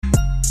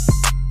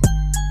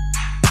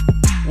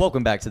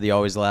Welcome back to the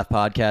Always Laugh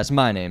podcast.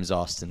 My name's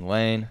Austin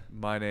Lane.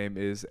 My name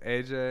is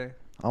AJ.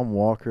 I'm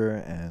Walker,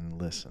 and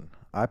listen,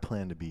 I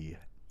plan to be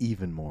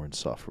even more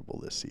insufferable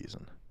this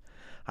season.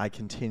 I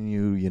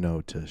continue,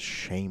 to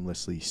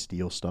shamelessly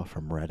steal stuff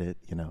from Reddit,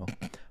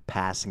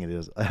 passing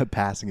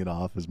it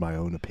off as my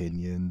own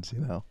opinions,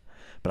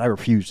 But I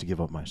refuse to give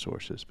up my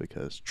sources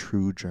because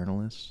true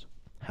journalists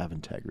have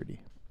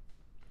integrity.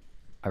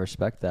 I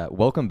respect that.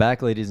 Welcome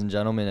back, ladies and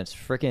gentlemen. It's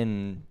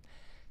frickin'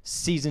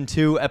 season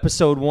 2,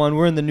 episode 1.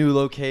 We're in the new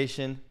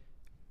location.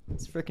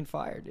 It's frickin'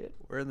 fire, dude.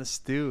 We're in the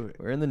stew.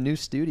 We're in the new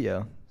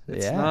studio.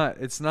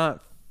 It's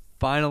not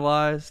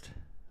finalized.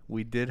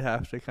 We did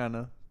have to kind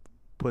of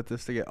put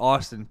this together.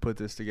 Austin put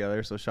this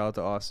together, so shout out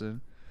to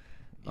Austin.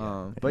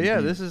 But yeah,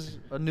 this is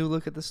a new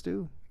look at the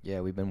stew.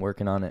 Yeah, we've been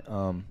working on it.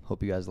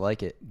 Hope you guys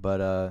like it.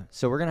 But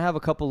so we're gonna have a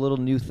couple little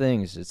new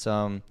things. It's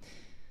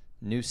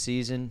new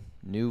season,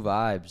 new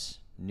vibes,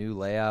 new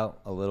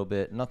layout, a little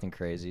bit. Nothing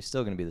crazy.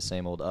 Still gonna be the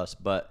same old us.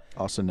 But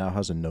Austin now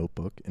has a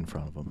notebook in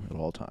front of him at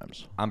all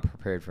times. I'm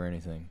prepared for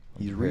anything.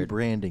 He's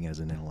rebranding as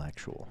an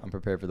intellectual. I'm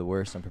prepared for the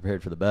worst. I'm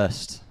prepared for the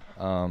best.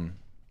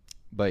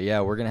 But yeah,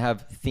 we're gonna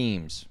have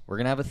themes. We're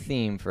gonna have a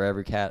theme for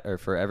every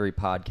for every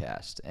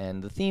podcast,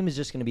 and the theme is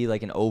just gonna be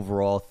like an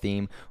overall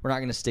theme. We're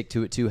not gonna stick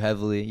to it too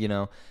heavily,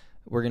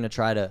 We're gonna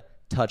try to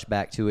touch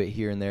back to it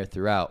here and there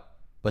throughout.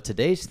 But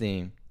today's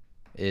theme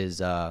is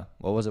what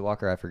was it,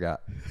 Walker? I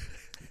forgot.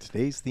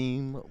 Today's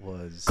theme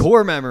was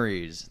core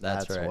memories.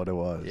 That's right. What it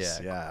was.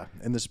 Yeah.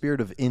 In the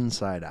spirit of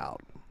Inside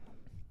Out.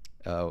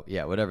 Oh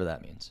yeah, whatever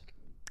that means.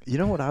 You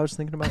know what I was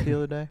thinking about the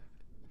other day?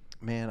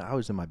 Man, I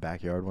was in my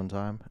backyard one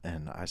time,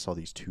 and I saw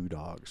these two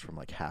dogs from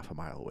like half a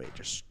mile away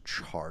just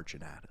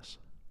charging at us.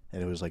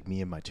 And it was like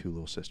me and my two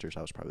little sisters.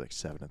 I was probably like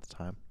 7 at the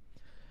time.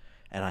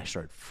 And I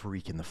started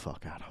freaking the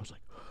fuck out. I was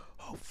like,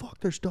 oh, fuck,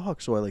 there's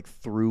dogs. So I like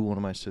threw one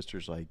of my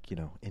sisters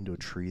into a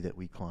tree that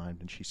we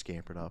climbed, and she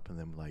scampered up. And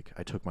then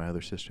I took my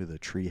other sister to the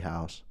tree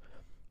house.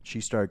 She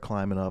started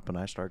climbing up, and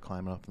I started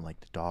climbing up, and the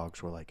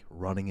dogs were like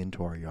running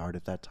into our yard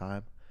at that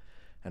time.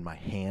 And my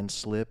hand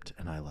slipped,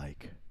 and I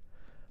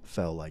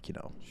fell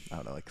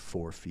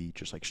 4 feet,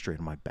 just straight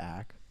on my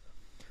back.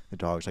 The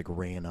dogs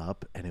ran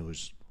up, and it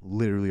was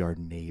literally our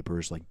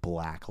neighbors,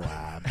 black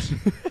labs.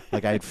 I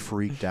had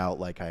freaked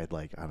out, I had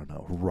I don't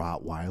know,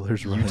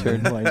 Rottweilers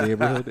running in my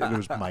neighborhood, and it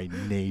was my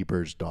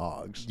neighbor's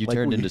dogs. You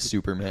turned into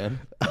Superman.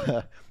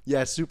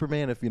 Yeah,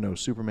 Superman. If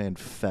Superman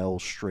fell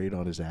straight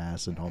on his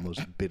ass and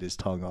almost bit his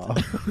tongue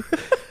off.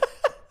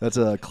 That's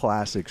a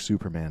classic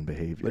Superman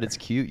behavior. But it's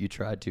cute. You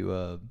tried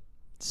to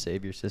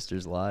save your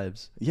sister's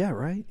lives. Yeah,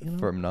 right.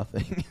 From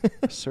nothing.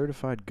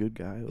 Certified good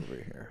guy over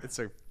here. It's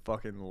a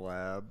fucking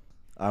lab.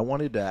 I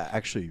wanted to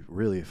actually,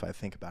 really, if I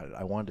think about it,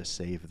 I wanted to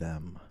save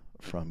them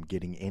from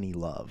getting any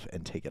love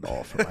and take it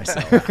all for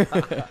myself.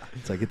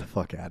 It's get the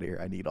fuck out of here.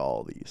 I need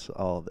all this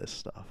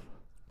stuff.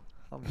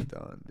 I'm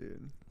done,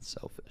 dude.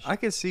 Selfish. I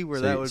can see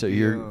where that would be. So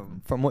you're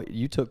from what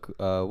you took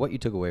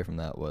away from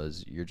that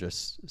was you're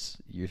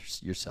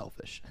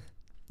selfish.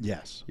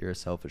 Yes, you're a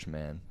selfish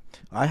man.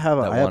 I have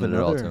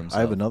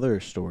another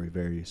story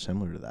very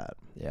similar to that.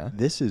 Yeah.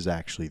 This is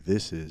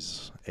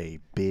a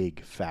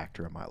big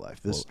factor in my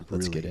life. This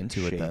let's really get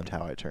into shaped it then.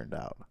 how I turned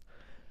out.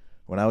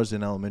 When I was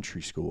in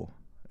elementary school,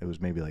 it was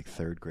maybe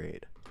 3rd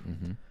grade.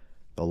 Mm-hmm.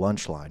 The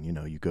lunch line,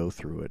 you go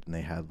through it, and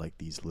they had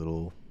these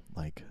little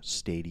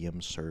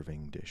stadium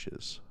serving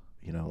dishes.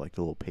 The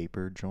little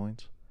paper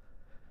joints.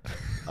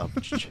 of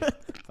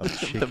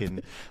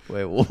chicken.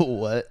 Wait,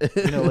 what?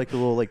 The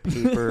little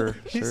paper.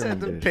 He said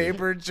the dishes.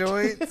 paper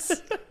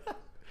joints.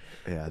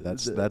 Yeah,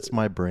 that's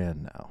my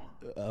brand now.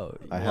 Oh,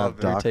 I have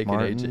Doc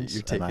Martens,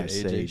 and I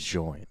say AJ.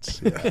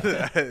 joints.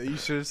 Yeah. You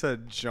should have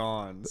said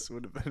Johns.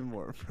 Would have been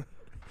more.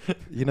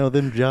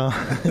 Them John.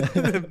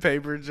 The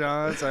paper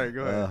Johns. All right,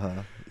 go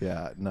ahead.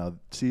 Yeah. No,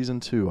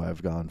 season 2,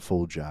 I've gone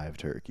full jive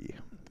turkey.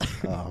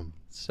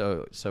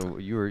 So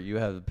you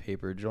have the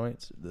paper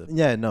joints?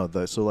 Yeah, no.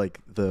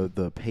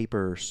 The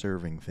paper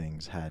serving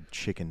things had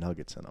chicken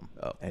nuggets in them,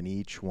 and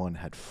each one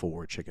had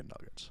 4 chicken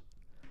nuggets.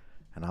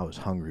 And I was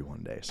hungry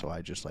one day, so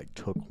I just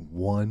took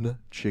one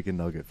chicken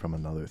nugget from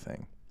another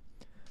thing,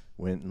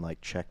 went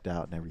and checked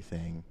out and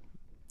everything,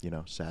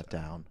 sat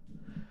down.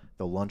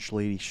 The lunch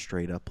lady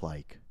straight up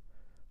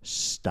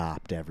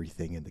stopped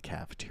everything in the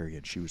cafeteria,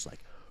 and she was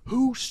like,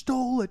 "Who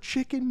stole a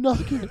chicken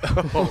nugget?"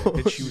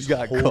 And she was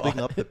holding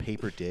up the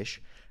paper dish,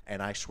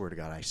 and I swear to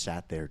God, I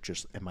sat there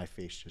and my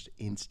face just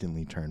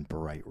instantly turned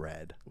bright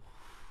red.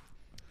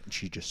 And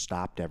she just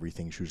stopped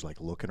everything. She was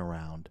looking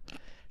around.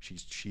 She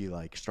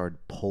started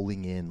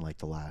pulling in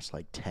the last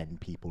 10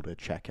 people to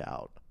check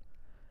out.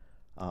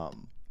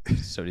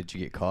 So did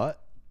you get caught,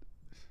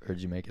 or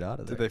did you make it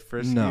out of there? Did they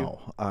frisk you?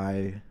 No,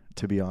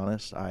 to be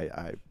honest,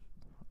 I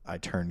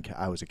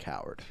was a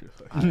coward.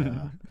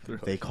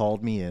 They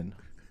called me in,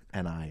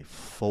 and I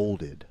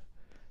folded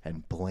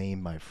and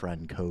blamed my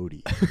friend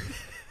Cody.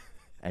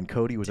 And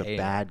Cody was a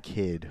bad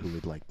kid who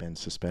had been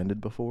suspended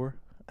before,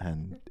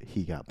 and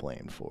he got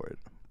blamed for it.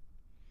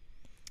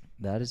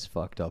 That is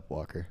fucked up,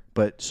 Walker.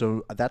 But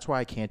so that's why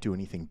I can't do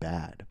anything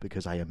bad,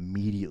 because I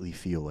immediately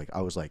feel like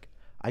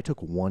I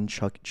took one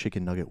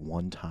chicken nugget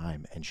one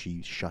time and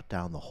she shut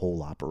down the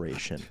whole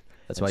operation.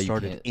 That's and why you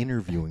started can't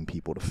interviewing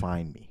people to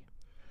find me.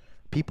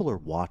 People are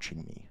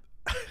watching me.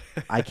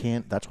 I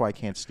can't. That's why I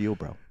can't steal,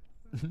 bro.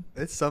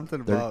 It's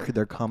something about.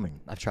 They're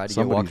coming. I've tried to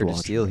Somebody's get Walker to watching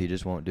steal. me. He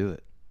just won't do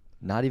it.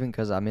 Not even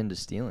because I'm into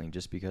stealing,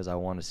 just because I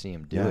want to see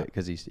him do Yeah. it.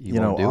 Because he You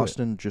won't know, do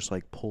Austin just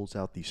like pulls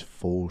out these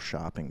full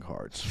shopping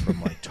carts from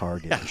like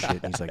Target and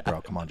shit. And he's like, bro,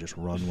 come on, just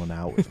run one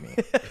out with me.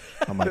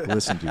 I'm like,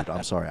 listen, dude,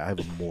 I'm sorry. I have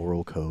a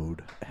moral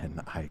code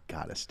and I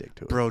gotta stick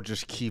to it. Bro,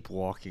 just keep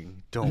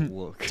walking. Don't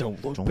look.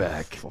 Don't look Don't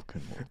back.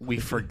 fucking look. We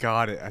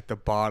forgot it at the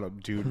bottom,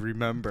 dude.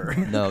 Remember?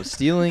 No,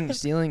 stealing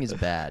is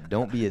bad.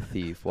 Don't be a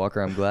thief,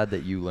 Walker. I'm glad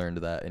that you learned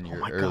that in Oh your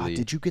my early. god,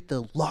 did you get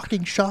the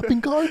locking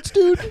shopping carts,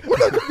 dude? We're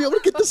not gonna be able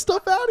to get this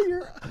stuff out of here.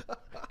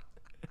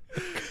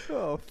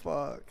 Oh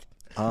fuck.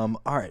 All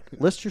right,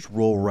 let's just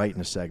roll right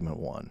into segment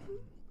 1.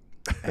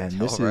 And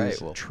this All right,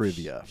 is well,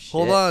 trivia.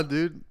 Hold Shit. on,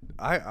 dude.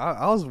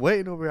 I was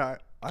waiting over here.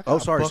 I Oh,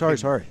 got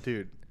sorry.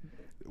 dude.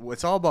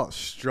 It's all about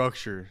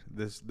structure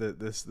this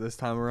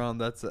time around.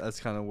 That's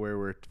kind of where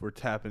we're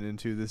tapping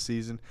into this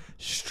season.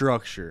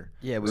 Structure.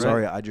 Yeah, we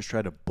Sorry, I just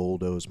tried to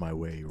bulldoze my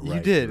way right You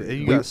did, through and it.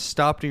 you got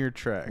stopped in your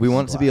tracks. We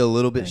want it to be a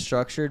little bit Thank you.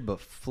 structured, but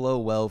flow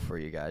well for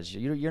you guys.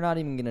 You're not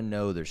even gonna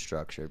know there's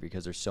structure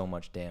because there's so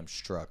much damn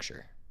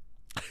structure.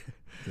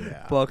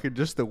 Yeah. fucking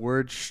just the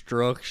word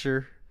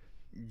structure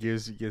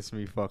gets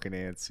me fucking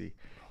antsy,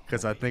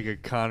 because I think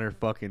of Connor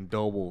fucking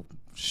Doble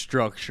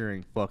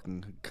structuring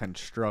fucking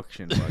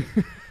construction.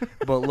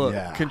 But look,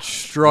 Yeah.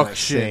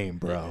 construction. Same,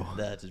 bro.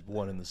 That's just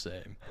one and the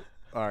same.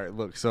 All right,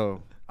 look.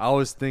 So I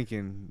was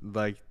thinking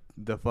like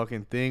the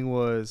fucking thing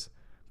was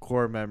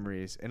core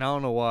memories, and I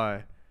don't know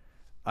why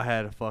I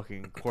had a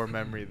fucking core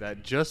memory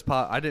that just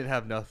popped. I didn't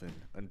have nothing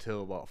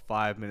until about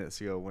 5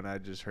 minutes ago when I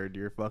just heard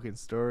your fucking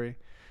story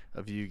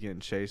of you getting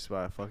chased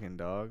by a fucking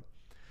dog.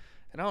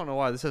 And I don't know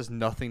why this has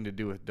nothing to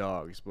do with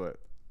dogs, but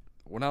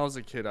when I was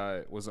a kid,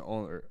 I was an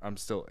only. I'm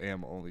still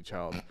am only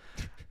child.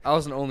 I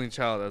was an only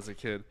child as a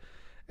kid,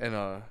 and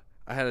I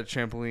had a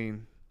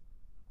trampoline,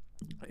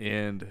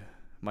 and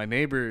my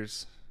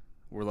neighbors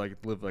were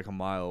lived like a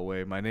mile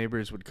away. My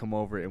neighbors would come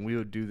over, and we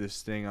would do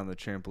this thing on the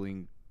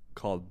trampoline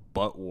called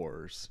butt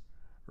wars,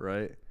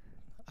 right?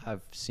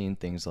 I've seen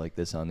things like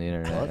this on the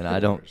internet, Butt and I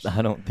don't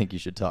wars. think you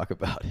should talk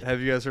about it. Have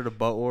you guys heard of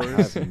butt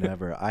wars? I've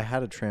never. I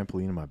had a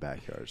trampoline in my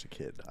backyard as a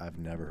kid. I've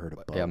never heard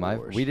of butt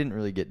wars. We didn't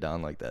really get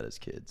down like that as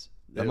kids.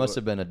 That It must wa-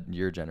 have been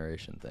your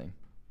generation thing.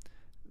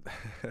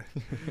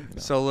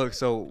 So look,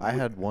 I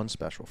had one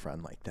special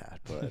friend like that,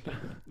 but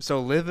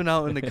So living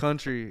out in the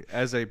country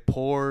as a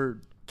poor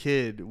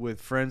kid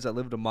with friends that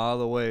lived a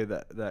mile away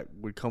that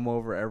would come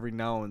over every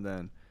now and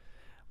then,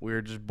 we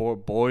were just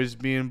boys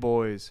being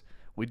boys.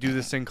 We do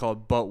this thing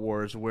called butt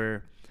wars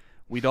where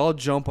we'd all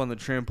jump on the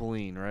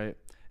trampoline, right?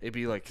 It'd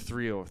be like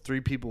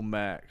three people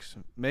max,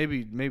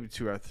 maybe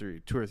two or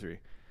three.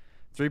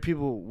 3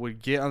 people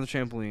would get on the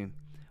trampoline.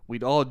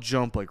 We'd all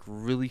jump like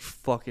really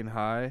fucking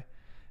high,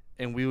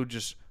 and we would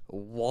just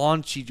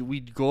launch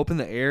we'd go up in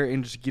the air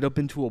and just get up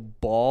into a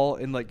ball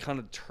and like kind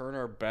of turn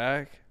our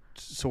back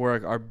so we're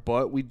like our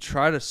butt, we'd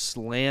try to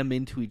slam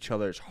into each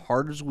other as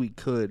hard as we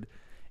could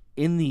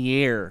in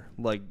the air,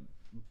 like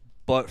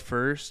butt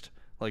first,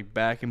 like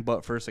back and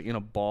butt first, like in a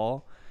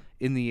ball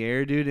in the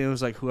air, dude. And it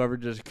was like whoever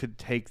just could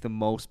take the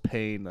most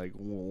pain like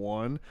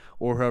won,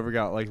 or whoever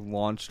got like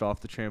launched off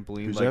the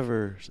trampoline,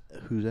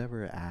 whose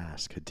ever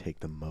ass could take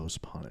the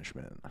most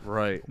punishment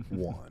right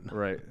won.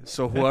 right.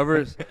 So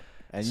whoever's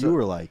And So- you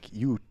were like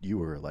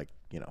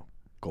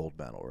gold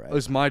medal, right? it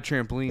was my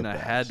trampoline, The I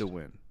had to best.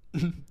 win.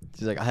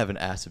 She's like, I have an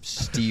ass of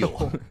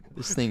steel.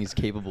 This thing is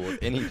capable of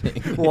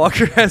anything.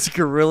 Walker has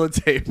Gorilla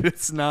Tape.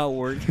 It's not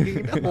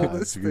working. Hold Nah,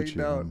 this it's Gucci, thing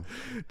down.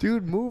 man.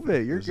 Dude, move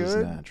it. You're This is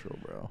good. natural,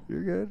 bro.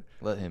 You're good.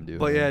 Let him do it.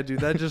 But yeah, dude,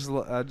 that just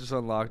I just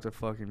unlocked a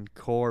fucking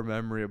core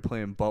memory of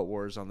playing butt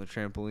wars on the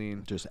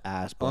trampoline. Just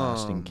ass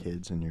blasting Um,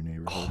 kids in your Oh,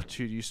 neighborhood.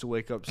 dude, used to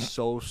wake up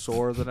so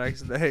sore the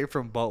next day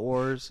from butt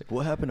wars.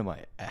 What happened to my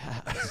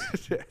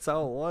ass? That's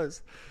how it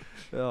was.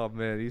 Oh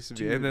man, it used to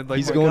be. Dude, And then like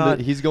he's my going God,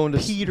 to. He's going to.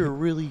 Peter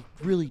really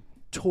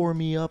tore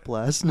me up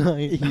last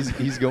night.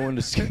 He's going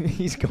to.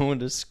 He's going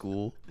to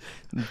school.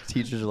 And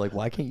teachers are like,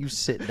 "Why can't you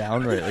sit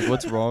down right? Like,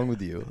 what's wrong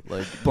with you?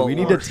 Like, But we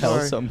need to we're tell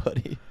sorry.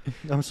 somebody."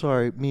 I'm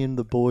sorry. Me and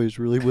the boys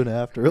really went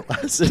after it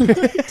last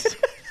night.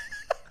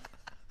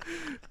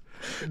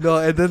 no,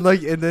 and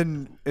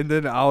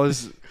then I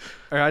was.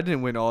 I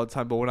didn't win all the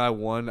time, but when I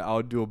won, I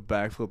would do a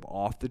backflip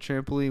off the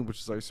trampoline,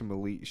 which is like some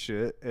elite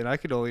shit. And I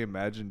could only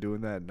imagine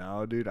doing that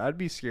now, dude. I'd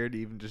be scared to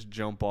even just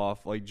jump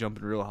off, like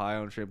jumping real high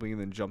on a trampoline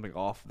and then jumping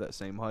off that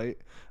same height.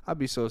 I'd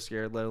be so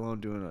scared, let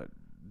alone doing a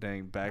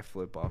dang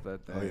backflip off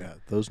that thing. Oh yeah,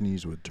 those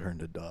knees would turn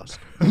to dust.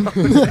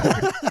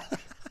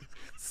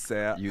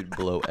 Sad. You'd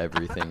blow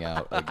everything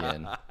out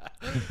again.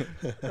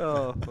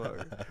 Oh,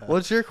 fuck.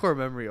 What's your core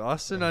memory,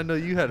 Austin? I know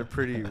you had a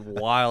pretty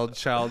wild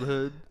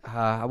childhood.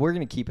 We're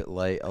gonna keep it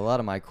light. A lot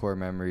of my core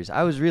memories.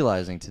 I was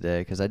realizing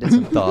today because I did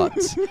some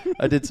thoughts.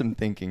 I did some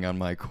thinking on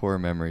my core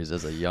memories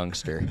as a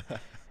youngster,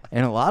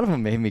 and a lot of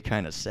them made me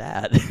kind of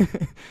sad.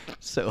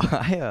 So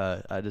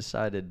I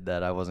decided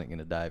that I wasn't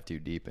gonna dive too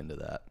deep into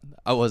that.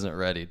 I wasn't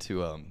ready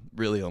to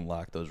really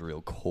unlock those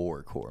real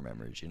core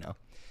memories, you know.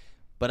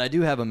 But I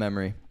do have a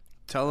memory.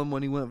 Tell him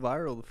when he went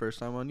viral the first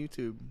time on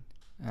YouTube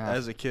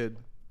as a kid.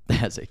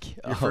 As a kid.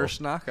 Your first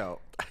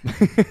knockout.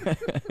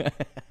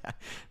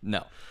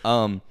 No.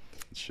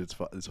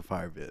 It's a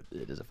fire vid.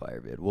 It is a fire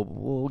vid.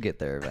 We'll get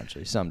there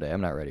eventually someday.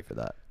 I'm not ready for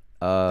that.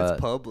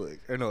 It's public.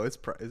 Or no, is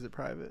it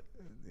private?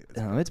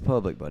 No, it's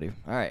public, buddy.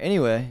 All right.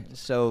 Anyway,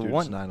 so Dude,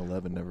 it's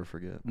 9/11. Never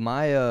forget.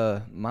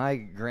 My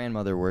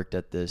grandmother worked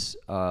at this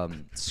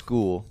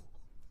school,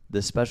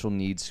 this special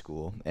needs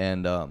school,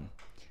 and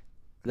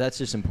that's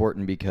just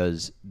important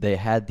because they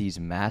had these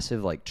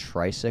massive like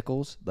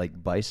tricycles, like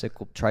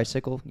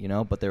tricycle, you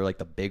know, but they were like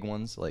the big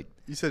ones, like.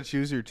 You said she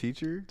was your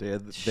teacher? They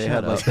had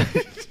Shut like. up.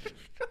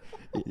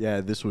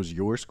 Yeah, this was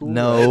your school.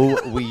 No,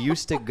 we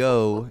used to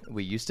go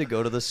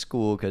to the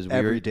school because we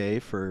every were day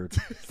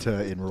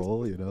to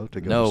enroll, you know, to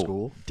go No, to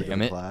school. To damn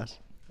go to it. Class.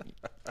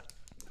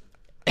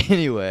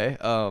 Anyway,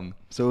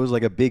 So it was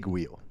like a big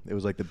wheel. It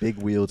was like the big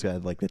wheels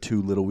had like the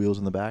two little wheels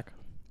in the back.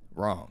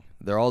 wrong.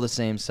 They're all the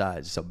same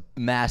size. It's a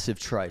massive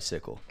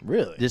tricycle.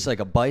 Really? Just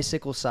like a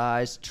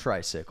bicycle-sized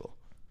tricycle.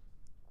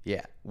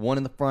 Yeah, one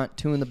in the front,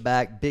 two in the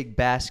back, big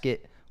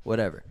basket,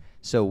 whatever.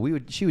 So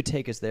she would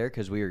take us there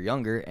because we were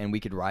younger and we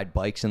could ride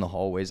bikes in the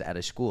hallways at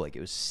a school. Like, it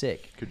was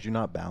sick. Could you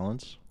not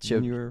balance So-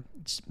 when you were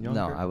No,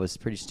 younger? I was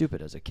pretty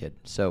stupid as a kid.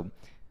 So,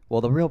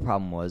 well, the real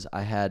problem was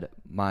I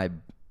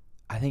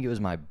think it was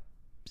my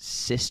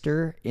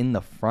sister in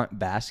the front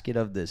basket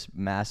of this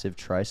massive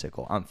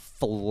tricycle. I'm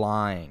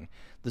flying.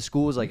 The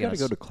school was like You in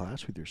gotta a go to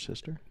class with your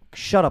sister.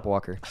 Shut up,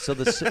 Walker. So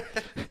That's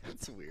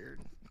weird.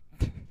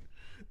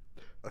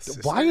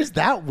 Why is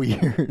that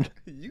weird?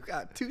 You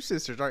got two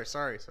sisters. All right,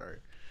 sorry. Sorry.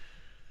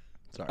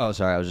 Oh,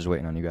 sorry. I was just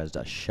waiting on you guys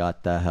to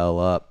shut the hell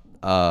up.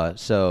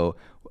 So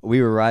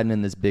we were riding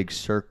in this big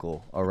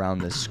circle around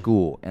this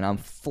school, and I'm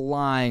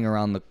flying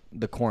around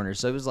the corners.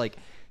 So it was like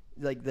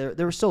there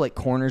were still like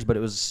corners, but it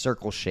was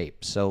circle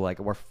shape. So like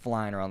we're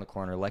flying around the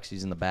corner.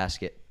 Lexi's in the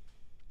basket.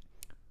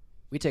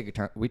 We take a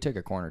turn. We take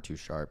a corner too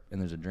sharp,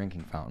 and there's a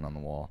drinking fountain on the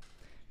wall,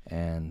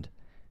 and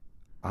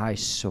I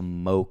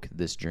smoke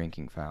this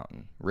drinking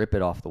fountain, rip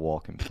it off the wall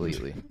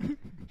completely,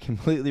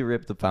 completely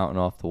rip the fountain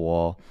off the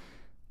wall.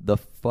 The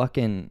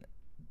frickin'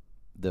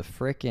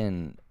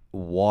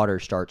 water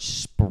starts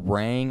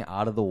spraying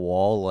out of the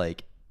wall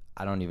like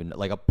I don't even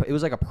like it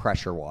was like a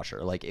pressure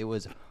washer, like it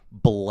was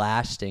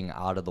blasting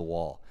out of the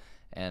wall.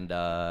 And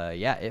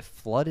yeah, it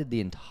flooded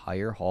the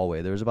entire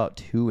hallway. There was about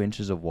 2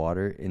 inches of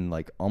water in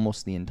like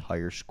almost the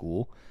entire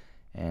school,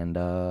 and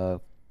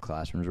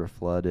classrooms were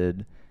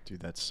flooded.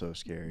 Dude, that's so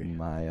scary.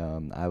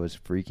 I was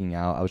freaking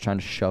out. I was trying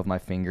to shove my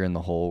finger in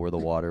the hole where the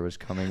water was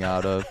coming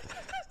out of.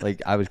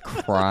 Like, I was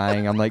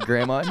crying. I'm like,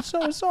 Grandma, I'm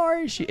so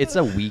sorry. It's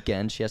a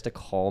weekend. She has to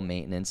call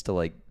maintenance to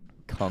like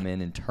come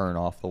in and turn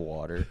off the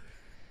water.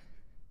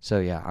 So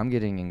yeah, I'm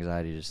getting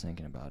anxiety just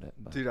thinking about it.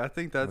 But Dude, I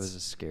think that was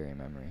that's a scary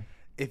memory.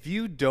 if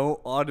you don't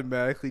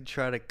automatically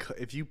try to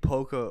if you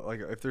poke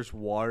if there's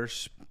water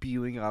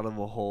spewing out of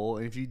a hole,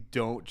 and if you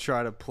don't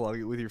try to plug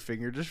it with your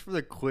finger just for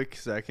the quick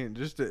second,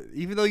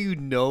 even though you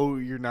know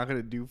you're not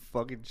gonna do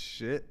fucking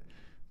shit,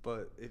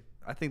 but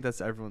I think that's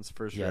everyone's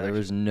first Yeah, reaction. there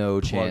was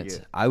no Plug chance.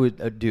 it. I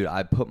would, dude.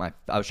 I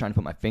was trying to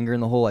put my finger in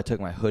the hole. I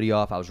took my hoodie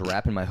off. I was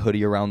wrapping my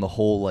hoodie around the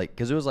hole, like,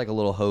 because it was like a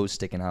little hose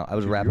sticking out. I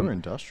was Dude, wrapping. you were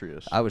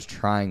industrious. I was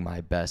trying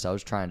my best. I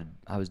was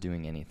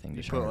doing anything to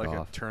You turn put it like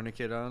off. a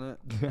tourniquet on it.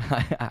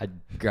 I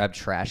grabbed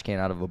trash can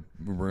out of a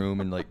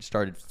room and like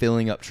started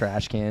filling up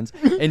trash cans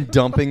and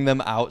dumping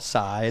them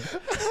outside.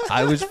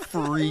 I was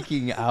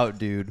freaking out,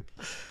 dude.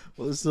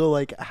 Well, so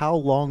like, how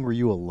long were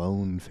you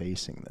alone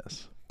facing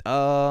this?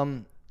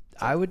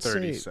 I would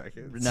 30 say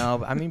seconds.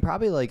 no. I mean,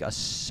 probably like a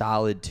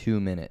solid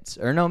 2 minutes,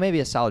 or no, maybe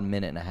a solid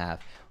minute and a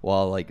half.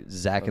 While like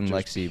Zach and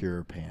Just Lexi,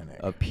 pure panic.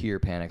 a pure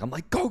panic. I'm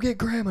like, go get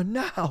Grandma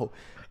now!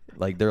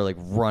 Like they're like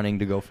running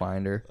to go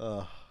find her.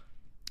 Oh,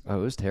 it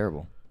was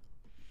terrible.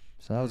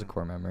 So that was a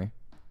core memory.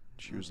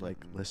 She was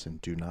like, "Listen,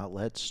 do not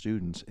let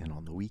students in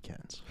on the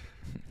weekends."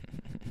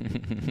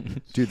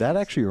 Dude, that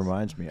actually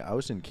reminds me. I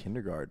was in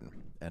kindergarten,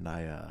 and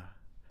I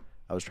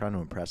was trying to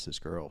impress this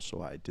girl,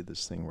 so I did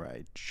this thing where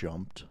I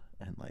jumped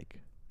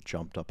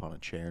up on a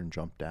chair and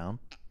jumped down.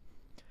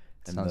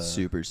 And Sounds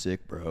super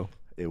sick, bro.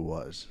 It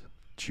was.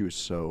 She was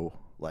so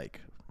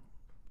like.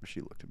 She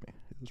looked at me.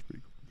 It was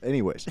pretty cool.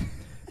 Anyways,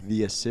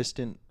 the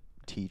assistant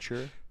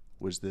teacher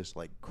was this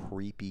like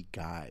creepy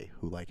guy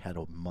who like had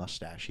a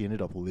mustache. He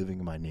ended up living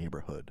in my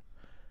neighborhood.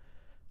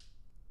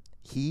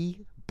 He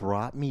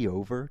brought me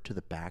over to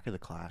the back of the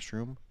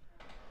classroom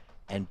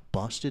and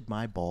busted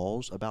my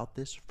balls about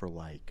this for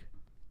like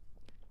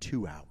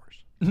 2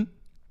 hours.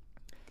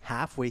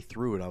 Halfway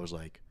through it, I was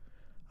like,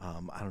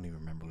 I don't even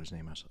remember what his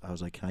name was. I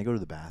was like, can I go to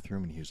the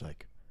bathroom? And he was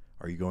like,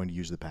 are you going to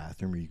use the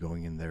bathroom or are you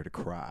going in there to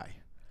cry?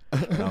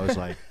 And I was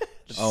like,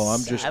 oh,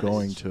 I'm just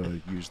going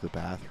to use the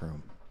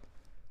bathroom.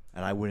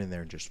 And I went in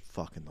there and just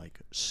fucking like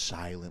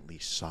silently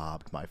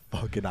sobbed my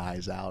fucking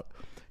eyes out.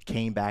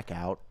 Came back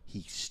out.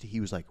 He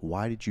was like,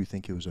 why did you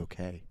think it was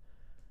okay?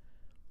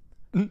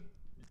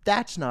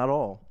 That's not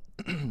all.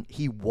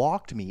 He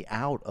walked me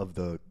out of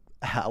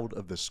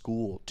the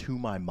school to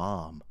my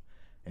mom,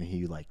 and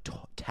he like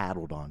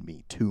tattled on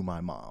me to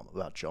my mom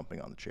about jumping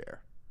on the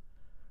chair.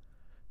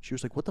 She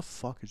was like, what the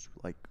fuck is,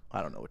 like,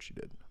 I don't know what she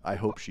did. I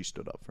hope she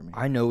stood up for me.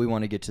 I know we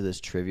want to get to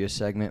this trivia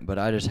segment, but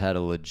I just had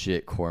a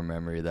legit core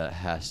memory that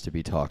has to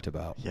be talked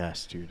about.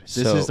 Yes, dude. This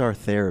So- is our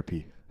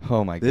therapy.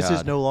 Oh my god. This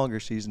is no longer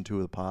season 2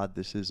 of the pod.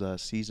 This is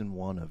season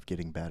 1 of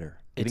getting better.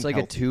 It's Getting like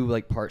healthy.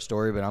 a 2 part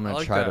story, but I'm I gonna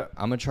like try that.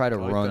 to I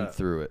like run that.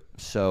 through it.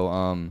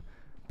 So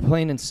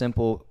plain and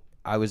simple,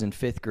 I was in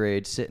 5th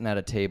grade sitting at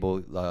a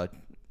table.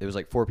 There was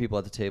like 4 people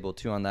at the table,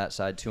 2 on that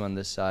side, 2 on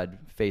this side,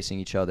 facing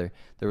each other.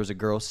 There was a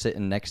girl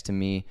sitting next to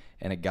me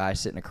and a guy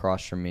sitting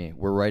across from me.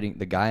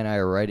 The guy and I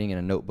are writing in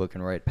a notebook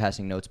and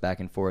passing notes back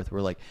and forth.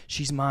 We're like,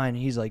 she's mine.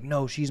 And he's like,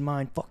 no, she's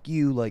mine. Fuck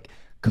you. Like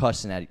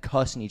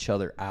cussing each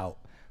other out,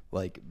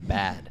 like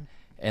bad.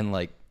 And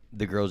like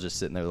the girl's just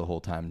sitting there the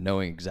whole time,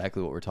 knowing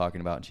exactly what we're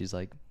talking about. And she's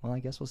like, well, I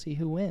guess we'll see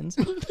who wins.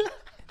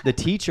 The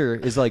teacher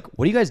is like,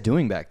 what are you guys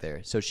doing back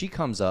there? So she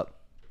comes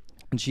up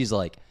and she's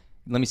like,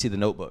 let me see the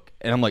notebook.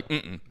 And I'm like,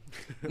 mm-mm.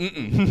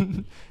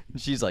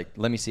 She's like,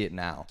 let me see it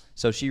now.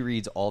 So she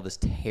reads all this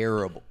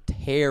terrible.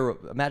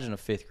 Imagine a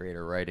 5th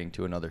grader writing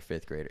to another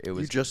 5th grader. It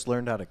was You just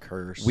learned how to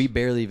curse. we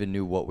barely even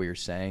knew what we were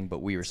saying, but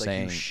we were It's like,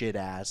 saying you shit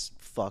ass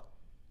fuck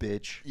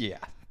bitch. yeah,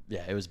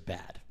 it was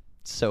bad.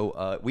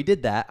 So we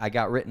did that. I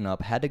got written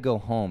up. Had to go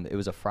home. It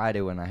was a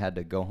Friday when I had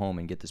to go home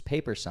and get this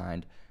paper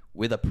signed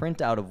with a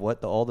printout of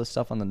what all the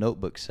stuff on the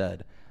notebook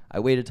said. I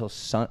waited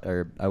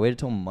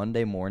till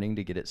Monday morning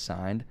to get it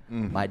signed.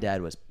 Mm-hmm. My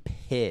dad was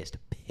pissed.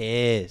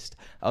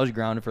 I was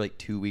grounded for like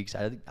 2 weeks.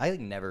 I like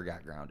never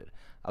got grounded.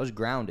 I was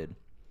grounded.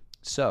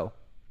 So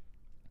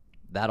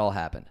that all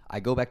happened.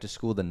 I go back to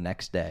school the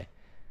next day.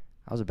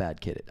 I was a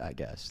bad kid, I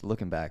guess,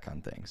 looking back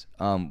on things.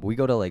 We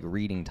go to like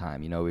reading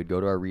time. We'd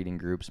go to our reading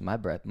groups. My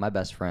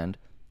best friend,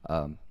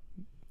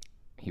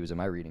 he was in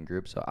my reading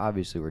group, so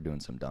obviously we're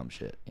doing some dumb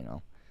shit.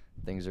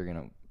 Things are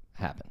gonna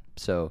happen.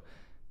 So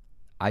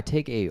I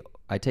take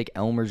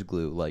Elmer's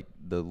glue, like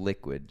the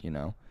liquid.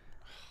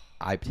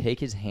 I take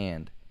his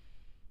hand,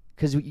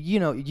 because you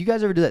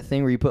guys ever do that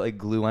thing where you put like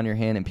glue on your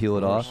hand and peel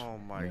it off? Oh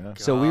my god.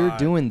 So we were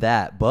doing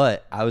that,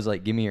 but I was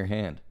like, give me your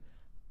hand.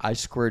 I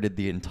squirted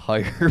the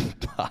entire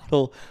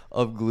bottle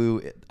of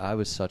glue. I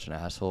was such an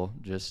asshole.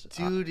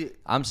 Dude.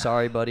 I'm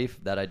sorry, buddy,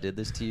 that I did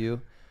this to you.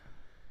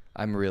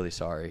 I'm really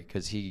sorry,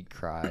 because he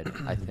cried,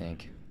 I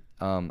think.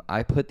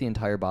 I put the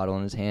entire bottle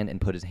in his hand and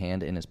put his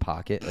hand in his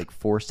pocket, like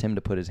forced him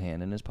to put his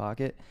hand in his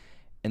pocket.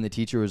 And the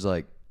teacher was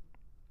like,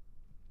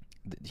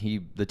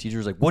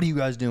 what are you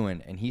guys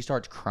doing? And he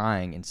starts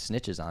crying and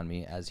snitches on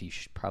me, as he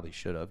probably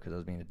should have, because I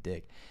was being a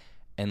dick.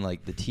 And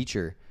like the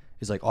teacher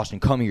is like, Austin,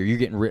 come here, you're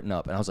getting written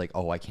up. And I was like,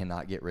 oh, I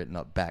cannot get written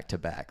up back to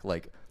back,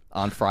 like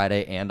on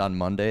Friday and on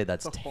Monday.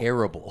 That's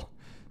terrible.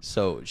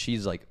 So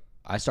she's like,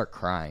 I start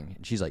crying,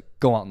 and she's like,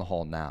 go out in the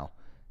hall now.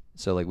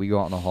 So like we go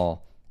out in the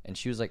hall, and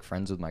she was like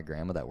friends with my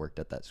grandma that worked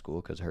at that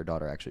school, because her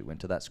daughter actually went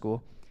to that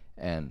school.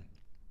 And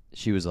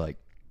she was like,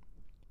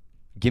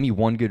 give me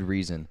one good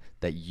reason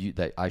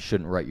that I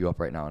shouldn't write you up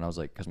right now. And I was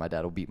like, because my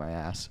dad will beat my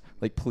ass.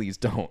 Like, please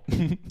don't.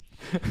 It's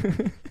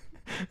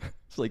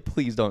like,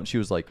 please don't. She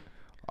was like,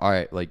 all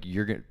right, like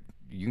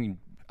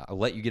I'll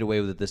let you get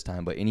away with it this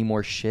time, but any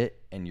more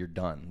shit and you're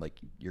done. Like,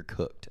 you're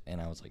cooked.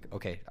 And I was like,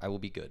 okay, I will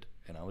be good.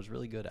 And I was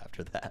really good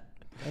after that.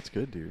 That's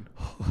good, dude.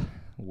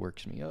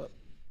 Works me up.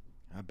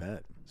 I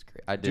bet. It's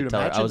great. I did Dude,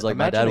 tell her, I was like,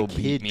 my imagine dad a will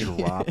kid beat me.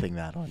 dropping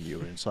that on you,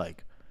 and it's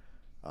like,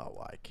 oh,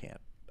 well, I can't.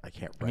 I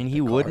mean, write he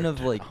the wouldn't card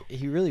have like down.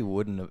 he really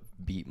wouldn't have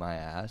beat my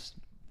ass.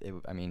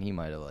 I mean, he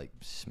might have like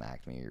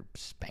smacked me or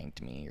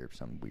spanked me or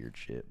some weird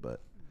shit, but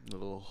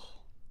Ugh.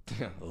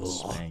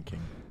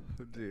 Spanking.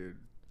 Dude.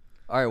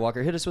 all right,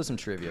 Walker, hit us with some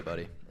trivia,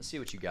 buddy. Let's see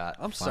what you got.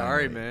 I'm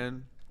sorry, Finally.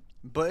 man.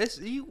 But it's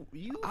you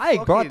I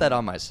brought fucking- that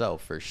on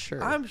myself for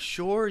sure. I'm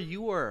sure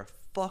you are a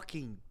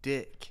fucking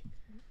dick.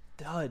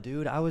 Duh,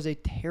 dude, I was a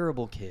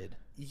terrible kid.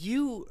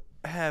 You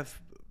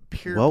have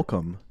peer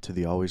Welcome to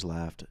the Always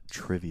Laughed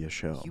Trivia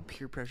Show. you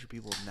peer pressure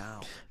people now.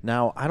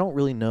 Now, I don't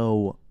really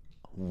know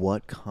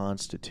what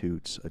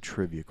constitutes a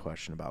trivia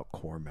question about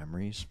core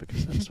memories,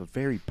 because that's a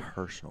very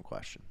personal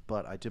question,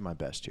 but I did my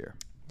best here.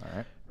 All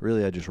right.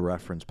 Really, I just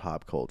referenced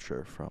pop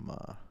culture from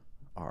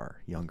our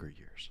younger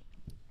years.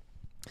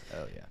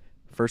 Oh yeah.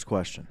 First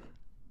question.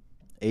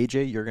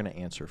 AJ, you're going to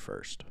answer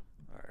first.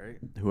 All right.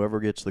 Whoever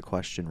gets the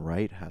question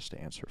right has to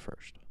answer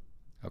first.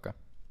 Okay.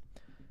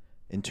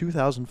 In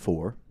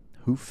 2004,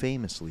 who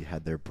famously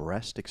had their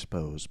breast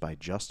exposed by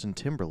Justin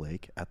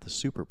Timberlake at the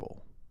Super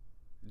Bowl?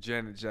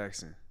 Janet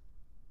Jackson.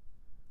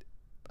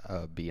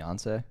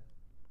 Beyonce.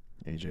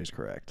 AJ's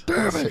correct.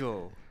 Let's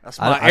go. That's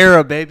I- my I-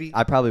 era, baby.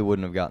 I probably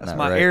wouldn't have gotten That's that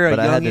my right, era, but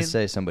I had to youngin.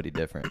 say somebody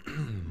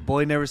different.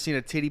 Boy, never seen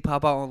a titty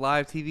pop out on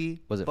live TV.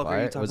 Was it Fuck are you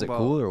fire? talking Was it about?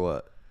 cool or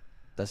what?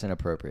 That's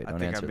inappropriate. I Don't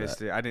think I answer missed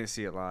that. it. I didn't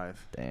see it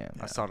live. Damn.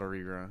 I saw the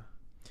rerun.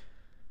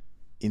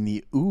 In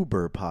the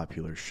uber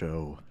popular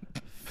show,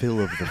 Phil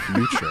of the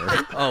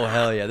Future, Oh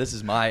hell yeah! This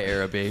is my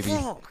era, baby.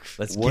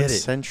 Let's what get it.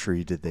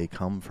 century did they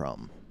come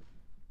from?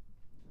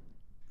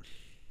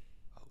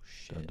 Oh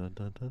shit.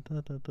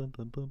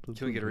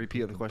 Can we get a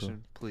repeat of the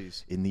question,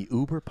 please? In the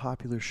uber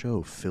popular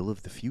show, Phil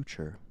of the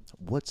Future,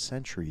 what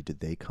century did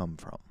they come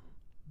from?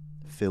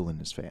 Phil and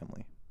his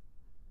family.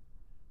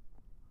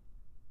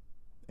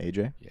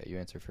 AJ? Yeah, you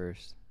answer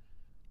first.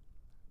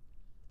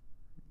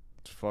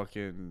 It's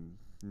fucking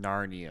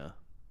Narnia.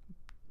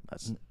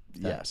 That's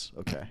yes.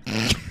 Okay.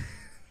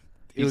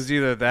 It was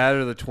either that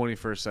or the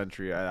 21st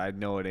century. I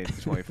know it ain't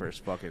the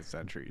 21st fucking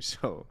century.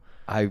 So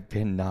I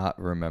cannot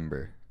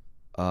remember.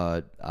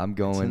 I'm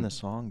going. It's in the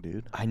song,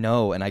 dude. I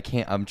know, and I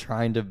can't. I'm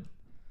trying to.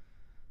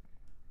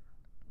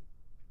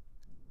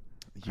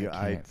 You,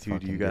 I can't dude,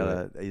 fucking you do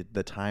gotta.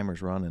 The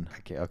timer's running.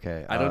 Okay.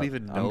 Okay. I don't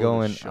even know I'm the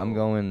going. show. I'm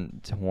going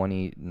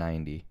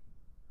 2090.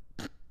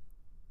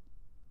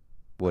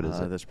 What is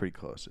it? That's pretty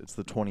close. It's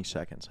the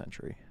 22nd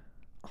century.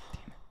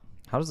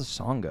 How does the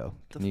song go?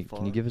 Can you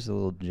fuck? give us a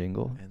little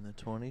jingle? In the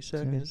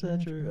 22nd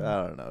century.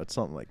 I don't know. It's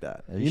something like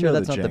that. Are you sure know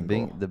that's the not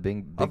jingle. the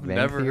Big I've Bang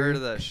never Theory? heard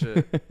of that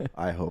shit.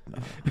 I hope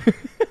not.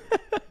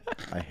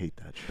 I hate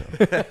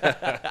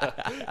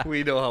that show.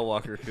 We know how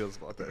Walker feels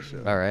about that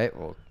shit. All right.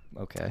 Well,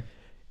 okay.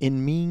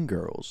 In Mean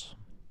Girls,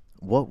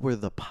 what were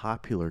the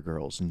popular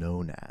girls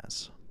known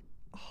as?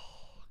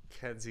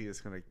 Kenzie is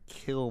gonna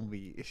kill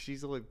me.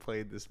 She's only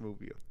played this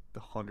movie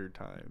 100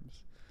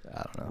 times.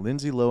 I don't know.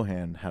 Lindsay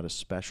Lohan had a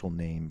special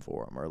name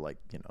for them, or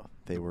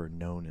they were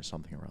known as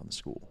something around the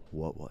school.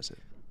 What was it?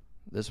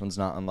 This one's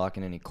not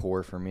unlocking any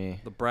core for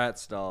me. The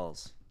Bratz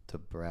dolls, To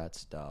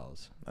Bratz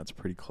dolls. That's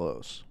pretty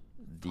close.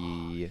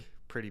 The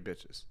pretty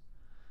bitches.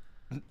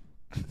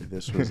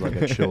 This was like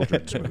a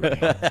children's movie.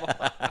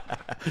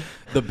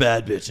 the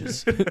bad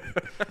bitches.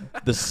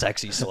 The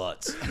sexy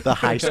sluts. The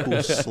high school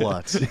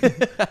sluts.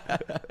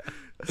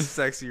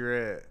 Sexy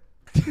red.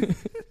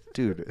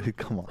 Dude,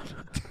 come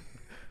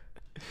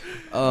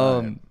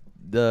on.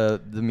 The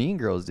Mean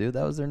Girls, dude.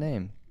 That was their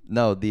name.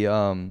 No, the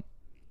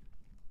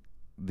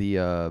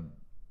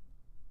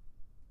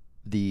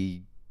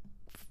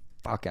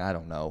fucking I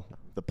don't know.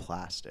 The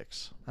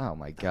Plastics. Oh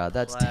my god,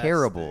 that's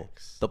terrible.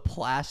 Plastics. The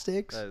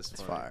Plastics? That is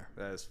It's funny. fire.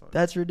 That is funny.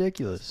 That's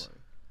ridiculous. funny.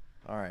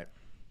 All right.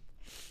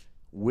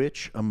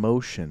 Which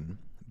emotion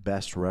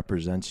best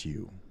represents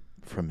you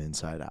from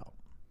Inside Out?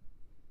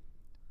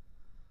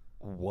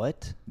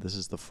 What? This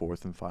is the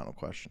fourth and final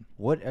question.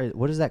 What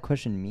does that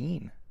question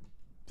mean?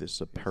 This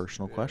is a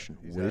personal yeah, question.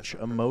 he's Which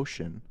asking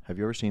emotion? Have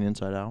you ever seen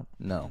Inside Out?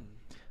 No.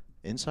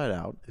 Inside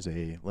Out is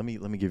a let me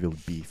give you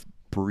a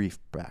brief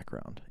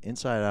background.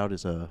 Inside Out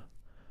is a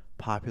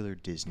popular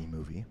Disney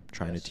movie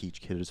trying Yes. to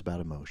teach kids about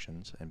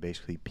emotions, and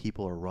basically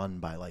people are run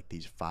by like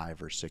these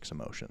 5 or 6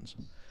 emotions.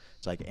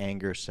 It's like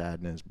anger,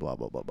 sadness, blah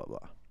blah blah blah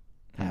blah,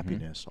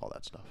 happiness, all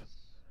that stuff.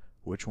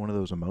 Which one of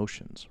those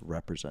emotions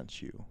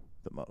represents you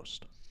the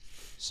most?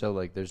 So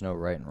like, there's no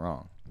right and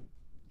wrong,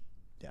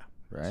 Yeah.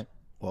 right?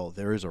 Well,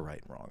 there is a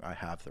right and wrong. I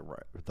have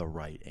the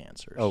right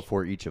answers. Oh,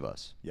 for each of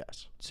us.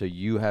 yes, So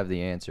you have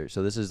the answer.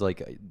 So this is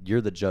like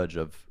you're the judge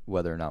of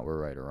whether or not we're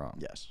right or wrong.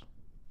 yes.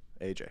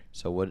 AJ.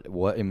 So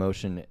what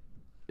emotion?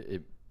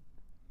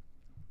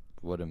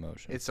 What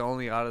emotion? It's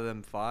only out of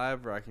them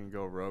 5, or I can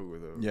go rogue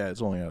with it. Yeah,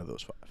 it's only out of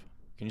those 5.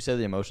 Can you say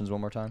the emotions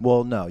one more time?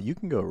 Well, no, you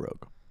can go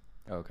rogue.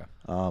 Oh, okay.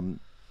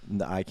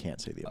 I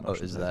can't say the Oh,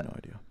 emotions. is I have that- no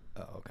idea.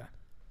 Oh, okay.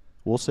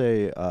 We'll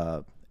say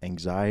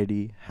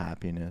anxiety,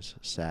 happiness,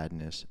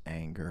 sadness,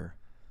 anger,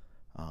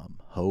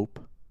 hope,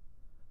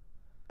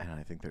 and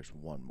I think there's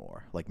one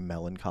more, like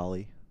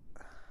melancholy.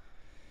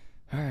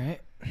 All right.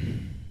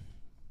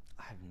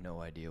 I have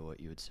no idea what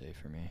you would say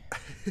for me.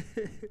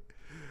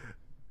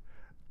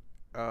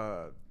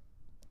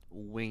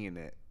 Winging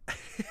it.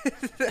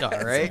 All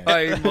right. That's my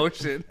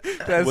emotion.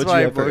 That's What'd my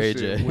you have for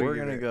emotion. AJ? We're Winging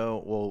gonna it.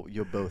 go. Well,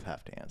 you'll both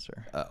have to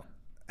answer. Oh.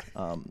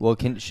 Well,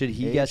 should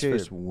he guess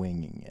AJ's for?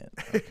 winging it.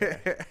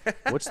 Okay.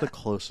 What's the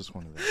closest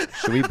one to that?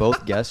 Should we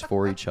both guess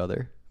for each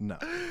other? No,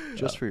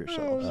 just for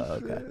yourselves. Oh,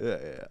 okay.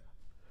 Yeah.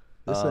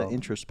 This is an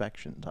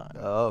introspection time.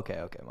 Oh, okay.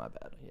 My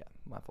bad. Yeah,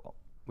 my fault.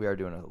 We are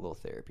doing a little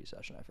therapy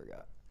session. I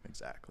forgot.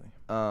 Exactly.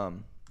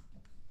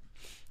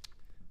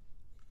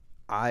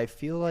 I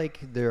feel like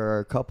there are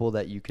a couple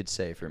that you could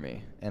say for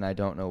me, and I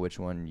don't know which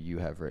one you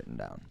have written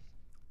down.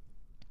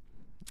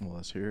 Well,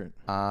 let's hear it.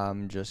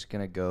 I'm just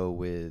going to go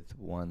with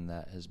one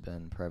that has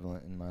been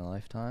prevalent in my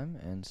lifetime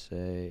and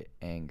say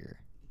anger.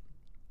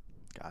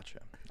 Gotcha.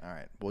 All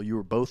right. Well, you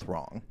were both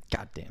wrong.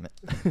 God damn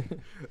it.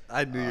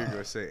 I knew you were going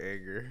to say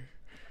anger.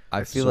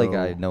 I feel like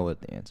I So- know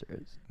what the answer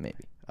is.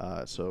 Maybe.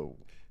 So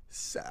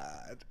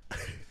Sad.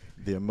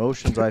 the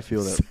emotions I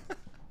feel that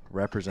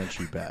represent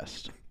you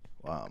best.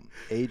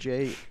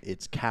 AJ,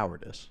 it's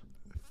cowardice.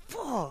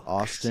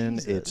 Austin,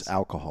 it's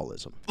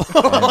alcoholism.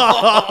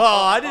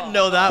 Oh, I didn't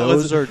know that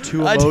Those are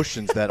two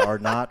emotions that are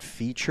not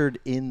featured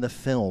in the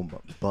film,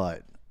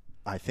 but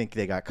I think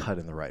they got cut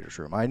in the writer's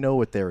room. I know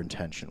what their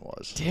intention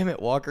was. Damn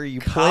it, Walker! You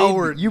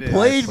Cowardness.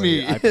 played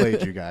me. I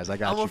played you guys. I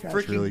got I'm you a guys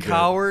freaking really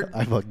coward. good.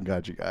 I fucking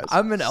got you guys.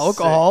 I'm an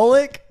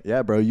alcoholic.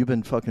 Yeah, bro, you've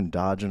been fucking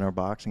dodging our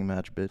boxing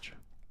match, bitch.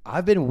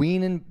 I've been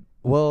weaning.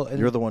 Well, and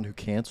You're the one who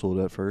canceled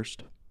at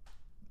first.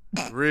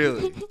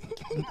 Really?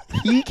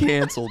 he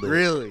canceled it.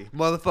 Really?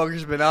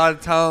 Motherfucker's been out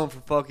of town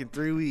for fucking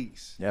 3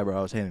 weeks. Yeah, bro,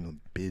 I was handling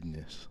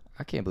business.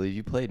 I can't believe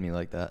you played me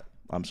like that.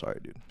 I'm sorry,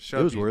 dude. Shut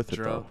it was up, you worth it,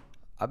 drunk.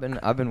 though.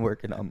 I've been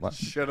working on my.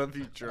 Shut up,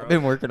 you drunk. I've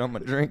been working on my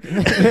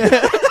drinking.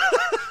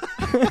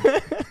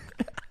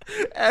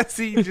 As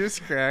he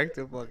just cracked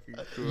a fucking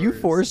You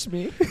forced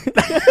me.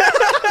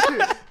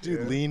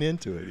 Dude, lean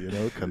into it, you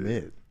know?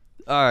 Commit.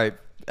 All right,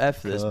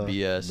 F this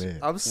BS. Man.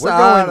 I'm We're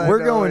sorry. going.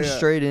 We're going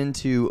straight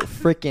into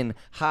freaking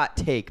hot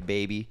take,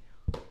 baby.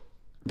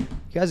 You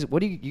guys, what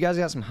do you guys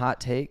got? Some hot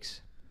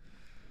takes?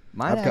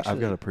 Mine I've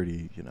got a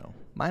pretty,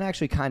 Mine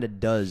actually kind of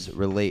does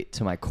relate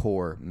to my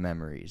core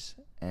memories,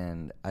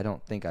 and I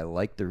don't think I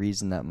like the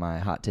reason that my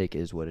hot take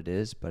is what it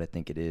is, but I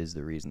think it is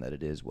the reason that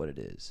it is what it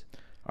is.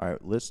 All right,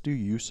 let's do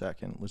you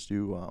second. Let's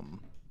do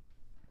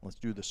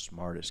the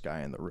smartest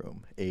guy in the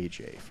room,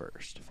 AJ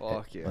first.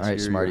 Fuck yeah. All right, hear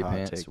smarty your hot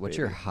pants. take, What's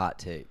baby. your hot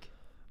take?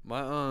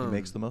 My He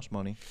makes the most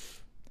money.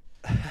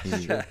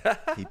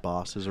 He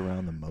bosses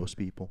around the most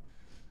people.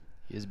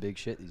 He is big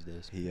shit these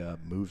days. He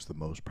moves the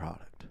most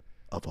product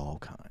of all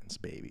kinds,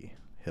 baby.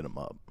 Hit him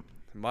up.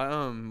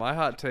 my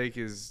hot take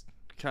is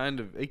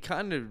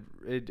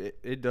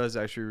it does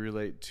actually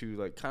relate to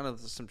like kind of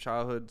some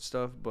childhood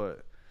stuff,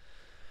 but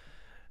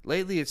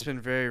lately it's been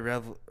very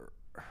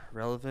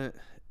relevant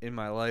in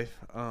my life.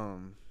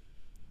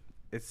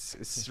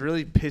 It's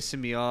really pissing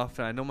me off,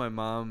 and I know my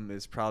mom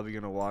is probably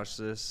gonna watch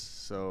this,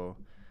 so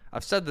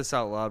I've said this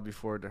out loud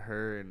before to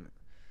her, and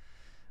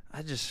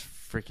I just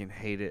freaking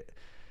hate it.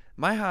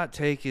 My hot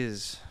take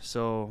is,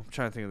 so I'm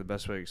trying to think of the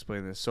best way to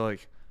explain this. So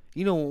like,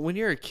 when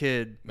you're a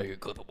kid, Make it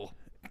clippable.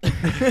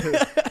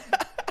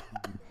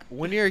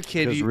 when you're a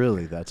kid, Because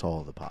really, that's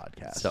all the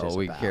podcast That's all is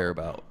we about. care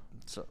about.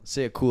 so,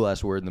 Say a cool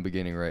ass word in the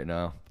beginning right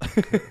now.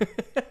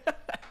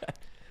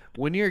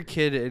 when you're a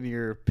kid and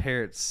your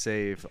parents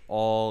save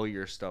all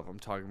your stuff, I'm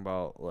talking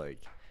about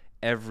like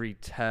every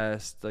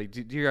test. Like,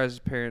 do your guys'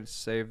 parents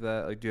save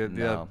that? Like, do you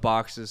No. have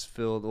boxes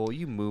filled? Well,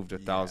 you moved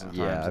 1,000 times.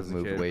 Yeah, I've as a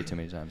moved kid. way too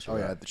many times. for Oh,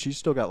 yeah. that. She's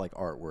still got, like,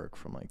 artwork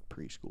from, like,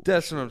 preschool.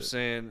 That's what I'm Shit.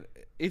 saying.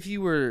 If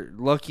you were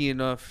lucky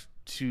enough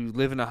to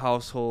live in a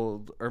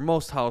household, or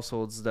most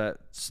households that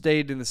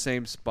stayed in the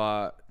same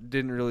spot,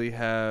 didn't really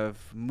have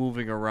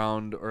moving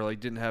around, or like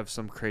didn't have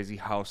some crazy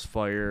house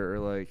fire, or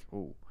like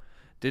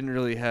didn't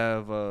really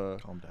have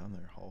Calm down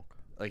there, Hulk.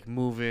 like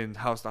moving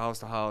house to house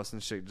to house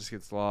and shit just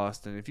gets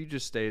lost. And if you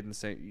just stayed in the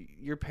same,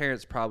 your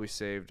parents probably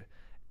saved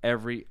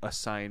every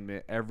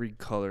assignment, every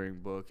coloring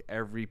book,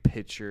 every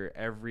picture,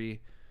 everything,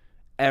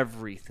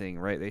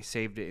 right? They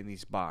saved it in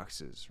these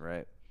boxes,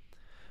 right?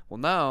 Well,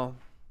 now,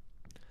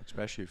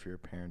 Especially if your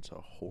parent's a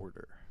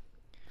hoarder.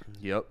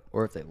 yep.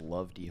 Or if they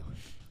loved you.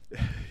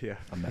 Yeah.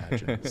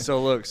 Imagine.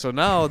 So look, so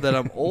now that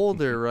I'm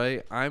older,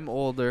 right? I'm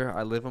older.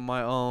 I live on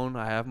my own.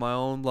 I have my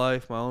own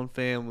life, my own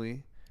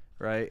family,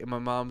 right? And my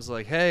mom's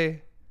like,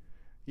 "Hey,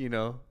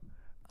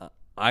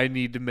 I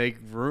need to make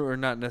room, or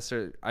not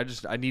necessarily.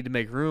 I need to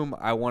make room.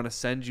 I want to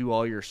send you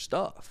all your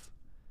stuff."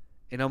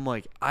 And I'm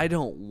like, "I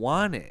don't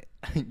want it.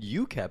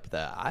 You kept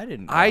that. I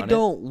didn't. I want it.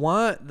 don't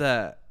want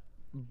that."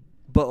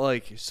 But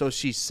like, so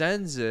she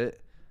sends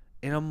it,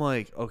 and I'm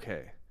like,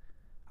 "Okay,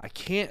 I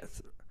can't."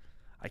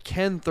 I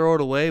can throw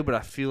it away, but I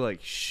feel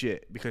like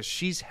shit because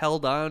she's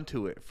held on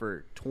to it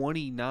for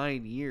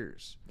 29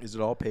 years. Is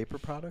it all paper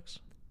products?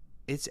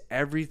 It's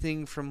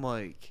everything from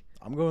like,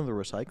 I'm going to the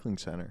recycling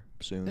center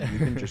soon. You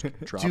can just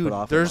drop dude, it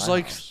off. there's at my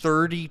like house.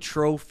 30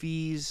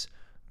 trophies.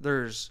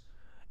 There's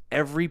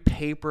every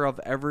paper I've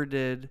ever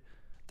did.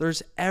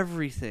 There's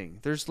everything.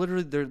 There's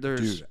literally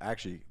there's Dude,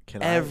 actually,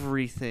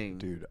 everything.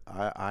 Dude,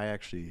 I'm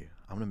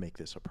gonna make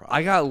this a product.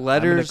 I got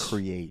letters. I'm gonna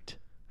create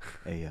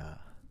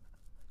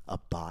a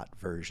bot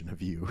version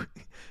of you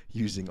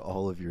using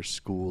all of your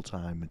school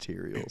time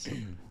materials.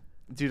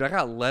 Dude, I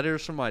got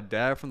letters from my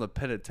dad from the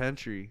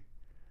penitentiary.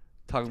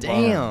 Talking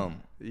Damn. about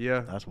yeah.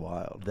 That's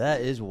wild.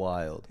 That is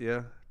wild.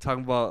 Yeah.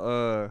 Talking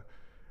about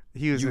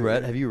he was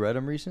Have you read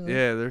them recently?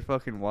 Yeah, they're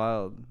fucking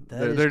wild.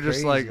 That is they're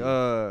just like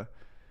crazy.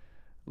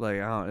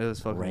 like I don't. It was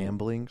fucking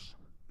Ramblings.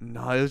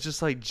 No, it was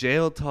just like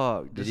jail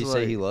talk. Did Just he like,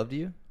 say he loved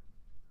you?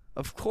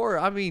 Of course.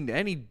 I mean,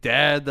 any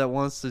dad that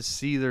wants to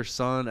see their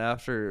son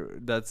after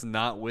that's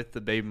not with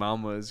the baby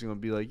mama is gonna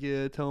be like,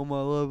 yeah, tell him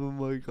I love him.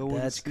 Like I want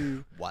to That's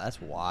see. wow.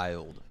 That's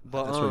wild.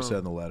 But That's what he said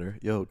in the letter.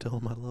 Yo, tell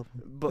him I love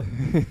him.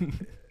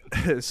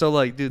 But so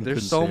like, dude, there's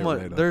Couldn't so say it much.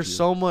 right up There's to you.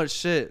 so much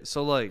shit.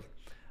 So like,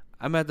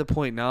 I'm at the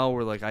point now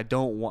where like I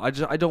don't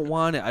want. I don't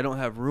want it. I don't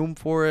have room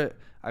for it.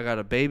 I got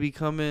a baby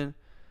coming.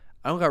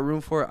 I don't got room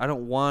for it. I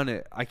don't want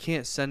it. I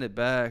can't send it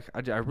back. I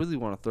really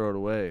want to throw it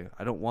away.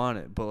 I don't want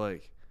it. But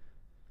like,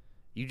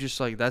 you just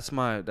like that's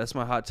my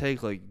hot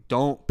take. Like,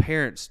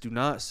 parents do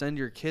not send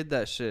your kid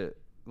that shit.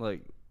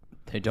 Like,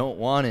 They don't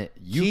want it.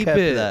 You keep kept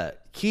it. that.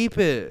 Keep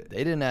it. They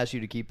didn't ask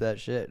you to keep that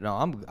shit.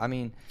 No, I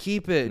mean,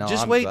 Keep it. No,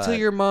 Just I'm wait till glad.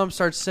 your mom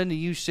starts sending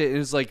you shit and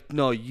is like,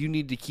 no, you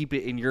need to keep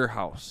it in your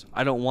house.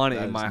 I don't want it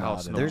That in is my not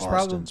house. an No There's more.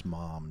 probably- Austin's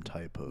mom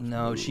type of.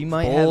 no, move. she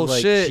might have like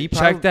Bullshit. she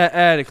Check that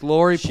attic,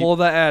 Lori. she- Pull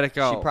that attic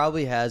out. She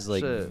probably has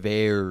like Shit.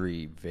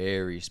 very,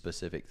 very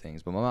specific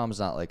things, but my mom's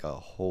not like a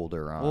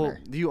holder on Well,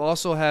 her. you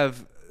also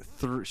have.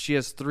 She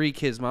has 3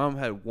 kids. My mom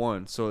had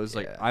 1, so it was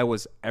like Yeah. I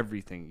was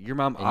everything. Your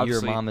mom, And your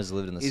obviously, mom has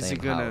lived in the isn't same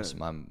gonna- house.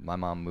 My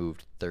mom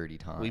moved 30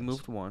 times. We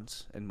moved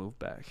once and moved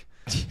back.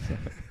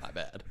 My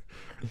bad.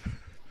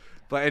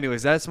 But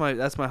anyways, that's my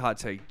hot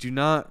take. Do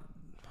not.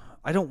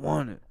 I don't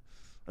want it.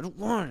 I don't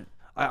want it.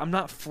 I'm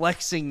not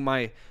flexing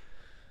my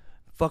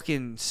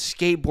fucking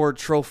skateboard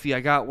trophy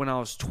I got when I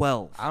was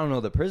 12. I don't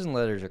know. The prison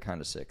letters are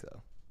kind of sick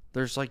though.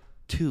 There's like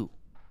 2.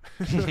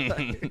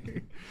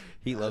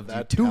 He loved you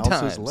That 2 counts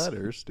times. as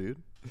letters, dude.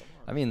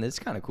 I mean, it's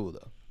kind of cool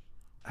though.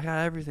 I got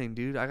everything,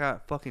 dude. I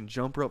got fucking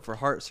jump rope for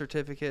heart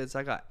certificates.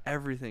 I got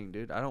everything,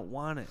 dude. I don't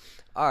want it.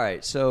 All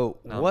right, so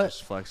No, I'm what?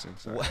 just flexing.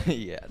 Sorry. What?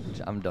 Yeah,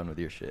 I'm done with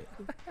your shit.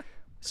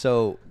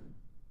 So,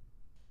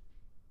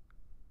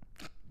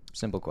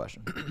 simple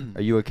question: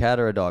 Are you a cat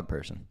or a dog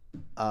person?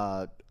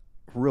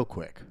 Real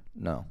quick.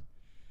 No.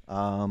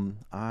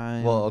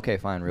 I. Well, okay,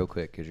 fine, real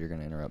quick, because you're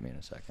gonna interrupt me in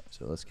a second.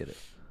 So let's get it.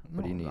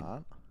 What do you I'm need?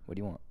 not. What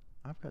do you want?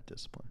 I've got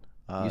discipline.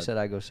 You said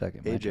I go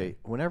second. my AJ, turn.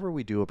 whenever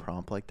we do a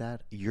prompt like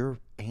that, your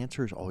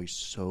answer is always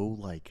so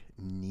like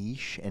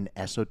niche and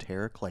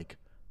esoteric. Like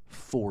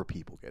 4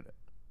 people get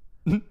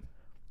it.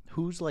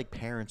 Whose like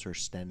parents are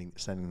sending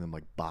them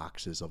like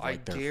boxes of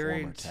like I their former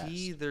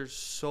guarantee tests? there's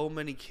so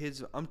many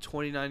kids. I'm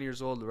 29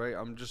 years old, right?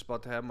 I'm just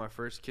about to have my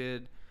first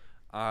kid.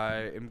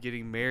 I am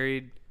getting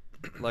married.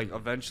 Like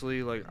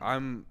eventually, like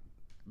I'm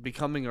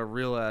becoming a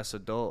real ass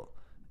adult.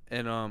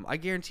 And I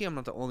guarantee I'm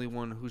not the only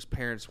one whose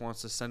parents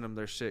wants to send them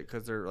their shit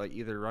because they're like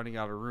either running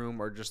out of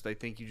room or just they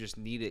think you just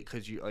need it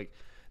because you like.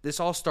 This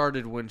all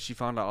started when she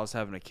found out I was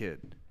having a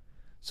kid,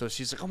 so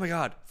she's like, "Oh my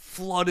god,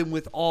 flood him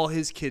with all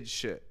his kids'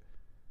 shit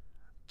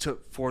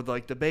for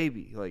like the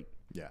baby,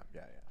 Yeah.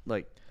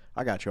 like."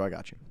 I got you.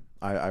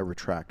 I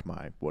retract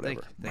my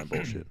whatever, my Thank you.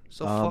 bullshit.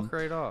 So fuck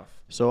right off.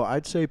 So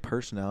I'd say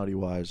personality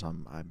wise,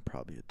 I'm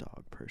probably a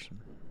dog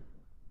person.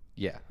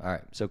 Yeah. All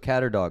right. So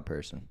cat or dog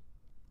person?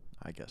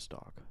 I guess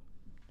dog.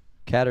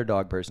 Cat or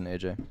dog person,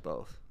 AJ?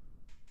 Both.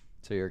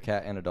 So you're a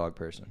cat and a dog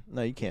person.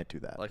 No, you can't do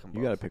that. I like them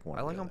You both. got to pick one.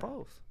 I or like the them other.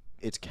 both.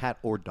 It's cat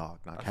or dog,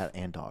 not cat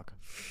and dog.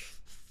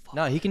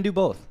 No, he can do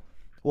both.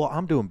 Well,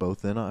 I'm doing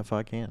both then if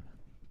I can.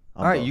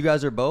 All right, you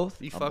guys are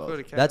both. You I'm fuck both. with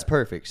a cat. That's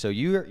perfect. So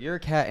you're a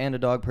cat and a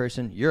dog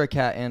person. You're a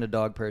cat and a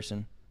dog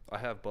person. I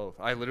have both.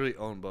 I literally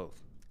own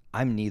both.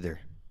 I'm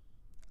neither.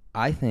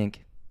 I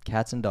think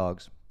cats and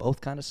dogs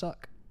both kind of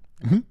suck,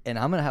 Mhm. and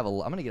I'm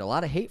gonna get a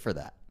lot of hate for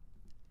that.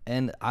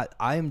 And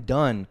I am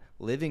done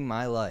living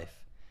my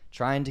life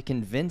trying to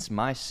convince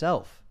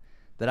myself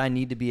that I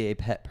need to be a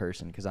pet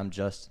person because I'm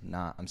just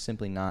not. I'm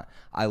simply not.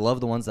 I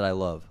love the ones that I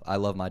love. I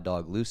love my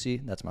dog Lucy.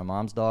 That's my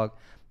mom's dog.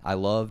 I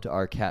loved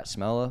our cat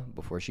Smella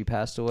before she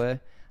passed away.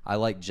 I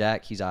like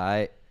Jack. He's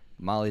alright.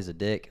 Molly's a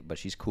dick, but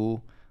she's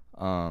cool.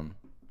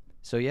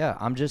 So yeah,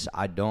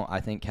 I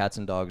think cats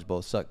and dogs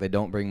both suck. They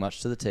don't bring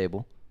much to the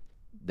table.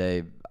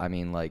 They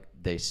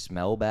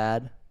smell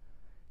bad.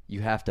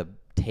 You have to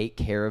take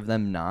care of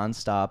them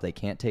nonstop. They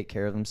can't take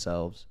care of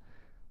themselves.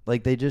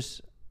 Like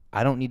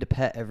I don't need to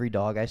pet every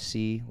dog I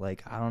see.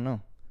 Like, I don't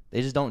know.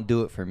 They just don't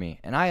do it for me.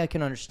 And I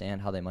can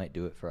understand how they might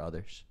do it for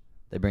others.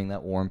 They bring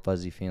that warm,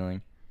 fuzzy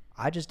feeling.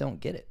 I just don't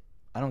get it.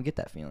 I don't get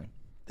that feeling.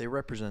 They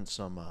represent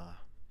some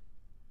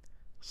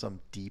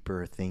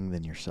deeper thing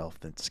than yourself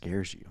that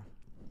scares you.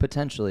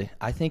 Potentially.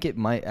 I think it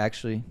might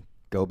actually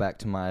go back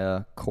to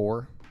my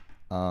core.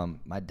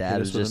 My dad Hit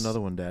was us with just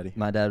another one, Daddy.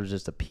 my dad was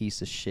just a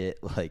piece of shit,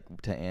 like,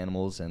 to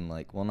animals, and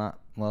yeah,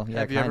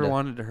 Have you ever kinda.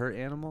 wanted to hurt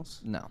animals?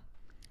 No,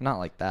 not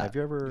like that. Have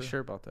you ever You sure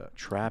about that?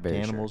 trapped Very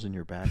animals sure. in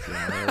your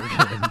backyard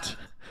and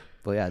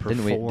Well, yeah,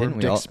 performed didn't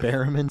we all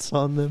experiments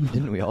on them?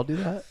 didn't we all do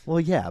that? Well,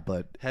 yeah,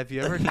 but Have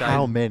you ever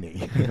how many?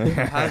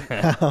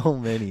 How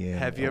many animals?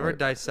 Have you ever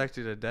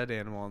dissected a dead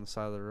animal on the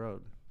side of the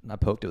road? I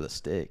poked it with a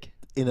stick.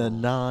 in a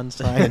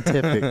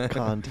non-scientific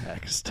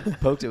context?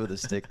 Poked it with a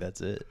stick.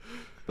 That's it.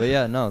 But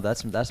yeah, no,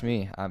 that's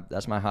me.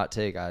 That's my hot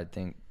take. I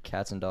think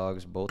cats and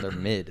dogs both are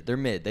mid. They're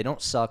mid. They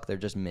don't suck. They're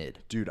just mid.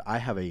 Dude, I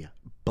have a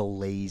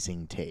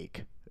blazing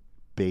take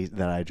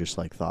that I just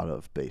like thought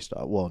of based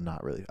on. Well,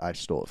 not really. I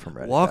stole it from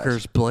Reddit.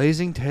 Walker's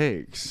blazing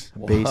takes.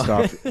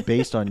 guys.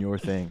 Based on your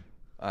thing.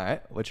 All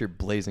right. What's your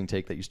blazing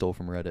take that you stole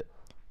from Reddit?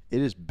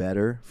 It is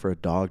better for a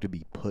dog to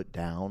be put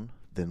down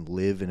than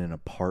live in an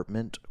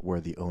apartment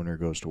where the owner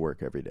goes to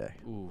work every day.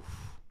 Oof.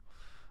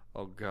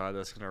 Oh God,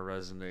 that's gonna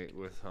resonate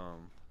with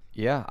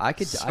Yeah, I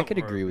could some of our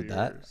agree with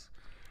that. viewers.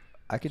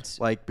 I could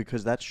Like,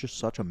 because that's just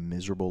such a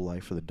miserable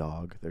life for the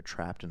dog. They're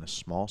trapped in a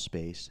small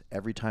space.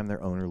 Every time their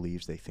owner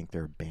leaves, they think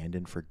they're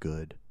abandoned for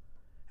good.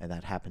 and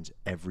that happens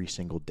every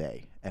single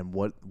day. And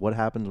what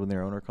happens when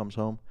their owner comes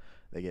home?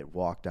 They get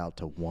walked out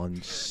to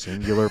one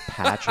singular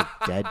patch of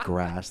dead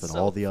grass that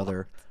all the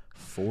other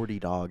 40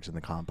 dogs in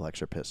the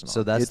complex are pissing on.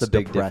 So that's It's the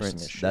big depressing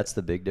difference. as shit. That's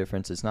the big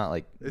difference. It's not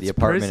like It's the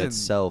apartment prison.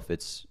 itself.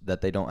 It's that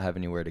they don't have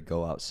anywhere to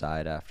go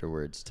outside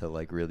afterwards to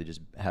like really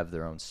just have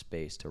their own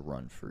space to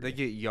run free. They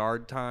get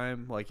yard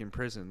time like in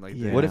prison. Like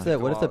Yeah. they What if have to the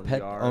go what if the out in pet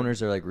yard.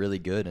 owners are like really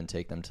good and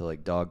take them to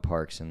like dog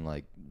parks and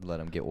like let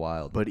them get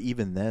wild? But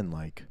even then,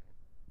 like,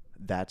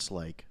 that's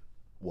like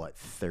what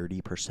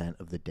 30%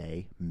 of the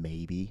day,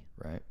 maybe.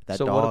 Right. That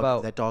So dog, what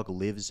about that dog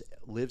lives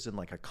in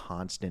like a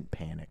constant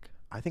panic.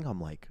 I think I'm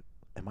like,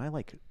 am I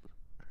like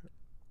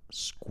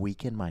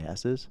squeaking my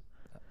S's?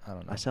 I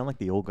don't know. I sound like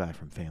the old guy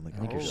from Family I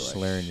think Guy. you're Holy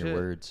slurring your shit.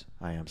 words.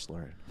 I am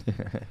slurring.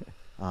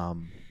 Are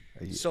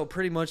you- So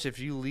pretty much, if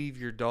you leave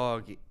your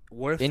dog,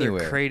 what if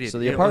anywhere. they're crated? So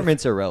the You know,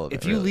 apartment's irrelevant.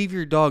 If you really. leave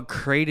your dog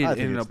crated I in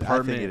think, an I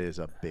apartment, think it is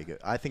a big.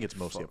 I think it's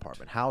mostly Fucked.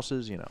 apartment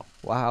houses. You know,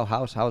 Wow,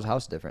 how's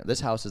house different?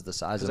 This house is the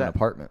size Is of an that-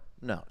 apartment.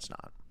 no, it's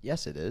not,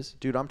 Yes, it is.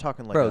 dude. I'm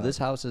talking like Bro, a- this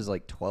house is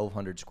like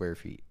 1,200 square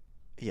feet.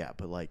 Yeah,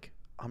 but like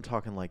I'm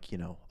talking like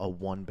a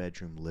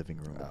 1-bedroom living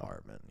room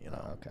apartment. You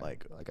know, Okay.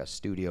 like like a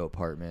studio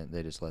apartment.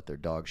 They just let their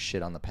dog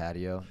shit on the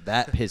patio.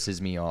 That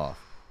pisses me off.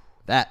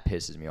 That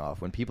pisses me off.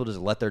 When people just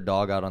let their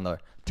dog out on the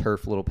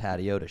turf little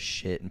patio to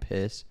shit and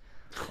piss.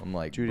 I'm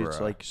like, dude, it's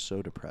bruh, like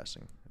so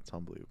depressing. It's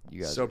unbelievable.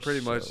 you guys so are pretty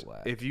so much,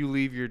 whack. if you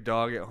leave your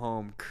dog at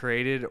home,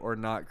 crated or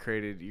not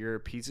crated, you're a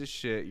piece of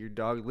shit. Your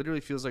dog literally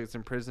feels like it's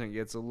in prison. It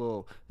gets a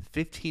little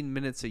 15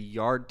 minutes of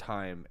yard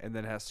time and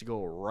then has to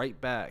go right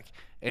back.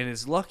 And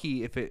is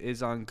lucky if it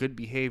is on good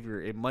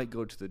behavior, it might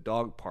go to the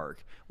dog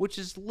park, which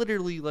is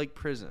literally like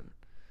prison.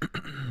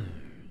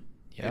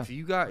 Yeah. If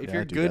Yeah,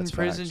 you're dude, good in that's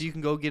prison, facts. you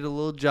can go get a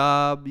little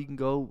job. You can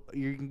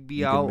be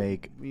You out. can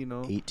make you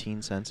know,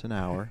 18 cents an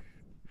hour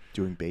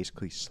doing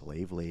basically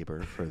slave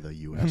labor for the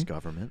U.S.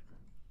 government.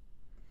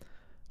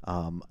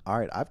 All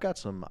right, I've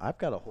got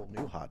a whole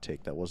new hot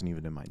take that wasn't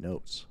even in my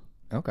notes,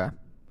 Okay.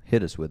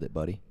 Hit us with it,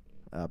 buddy.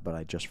 but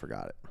I just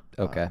forgot it.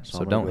 Okay. So So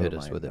I'm gonna don't go hit to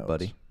us my with it, notes.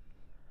 buddy.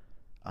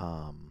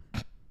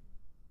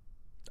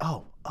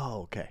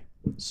 Okay.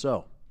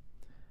 So,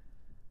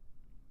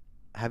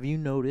 have you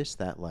noticed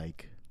that,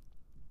 like,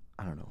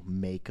 I don't know,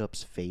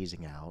 makeup's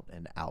phasing out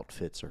and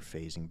outfits are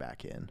phasing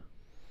back in?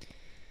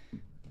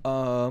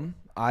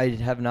 I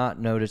have not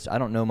noticed. I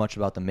don't know much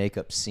about the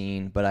makeup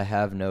scene, but I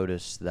have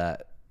noticed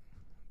that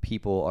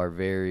people are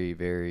very,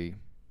 very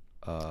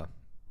Well,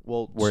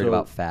 worried so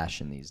about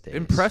fashion these days.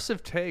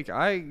 impressive take.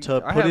 I to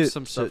I put have it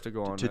some stuff to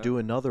go on. to that. do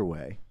another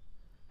way.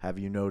 Have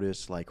you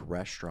noticed like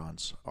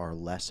restaurants are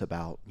less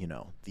about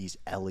these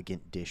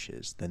elegant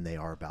dishes than they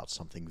are about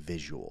something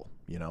visual?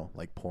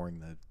 Like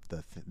pouring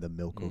the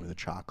milk over the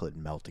chocolate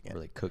and melting it. Or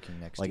like cooking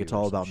next Like to it's you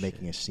or all some about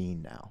making shit. a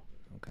scene now.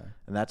 Okay.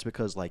 And that's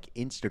because like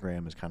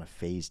Instagram is kind of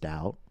phased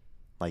out.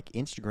 Like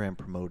Instagram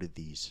promoted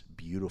these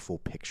beautiful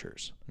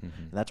pictures.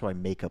 Mm-hmm. And that's why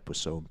makeup was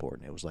so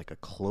important. It was like a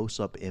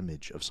close-up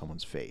image of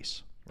someone's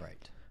face,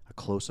 Right. a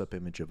close-up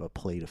image of a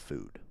plate of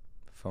food.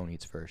 Phone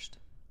eats first.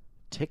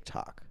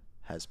 TikTok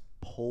has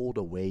pulled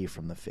away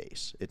from the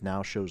face. It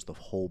now shows the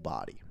whole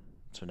body.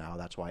 So now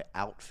that's why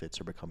outfits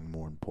are becoming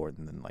more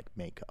important than like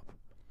makeup.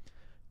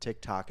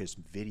 TikTok is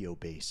video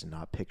based and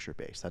not picture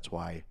based. That's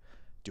why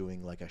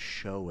doing like a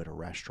show at a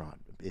restaurant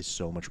is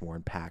so much more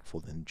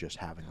impactful than just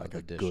having How like the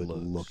a dish good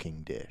looks.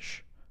 looking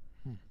dish.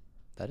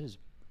 That is,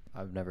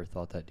 I've never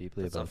thought that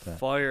deeply That's a about that.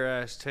 fire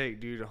ass take,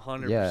 dude.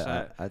 100%.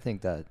 Yeah, I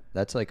think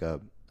that's like a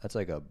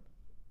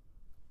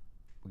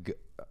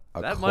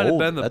That might have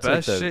been the that's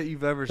like best shit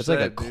you've ever That's said.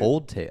 like a dude.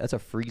 cold take. That's a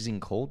freezing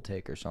cold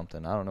take or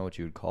something. I don't know what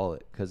you would call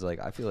it because like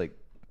I feel like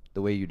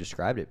the way you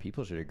described it,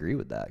 people should agree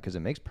with that because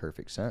it makes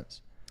perfect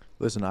sense.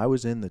 Listen, I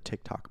was in the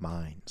TikTok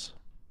mines.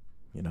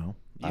 You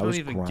I don't was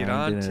even get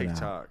on grinding it out.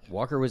 TikTok.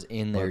 Walker was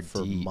in there But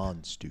for deep.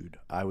 months, dude.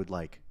 I would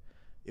like,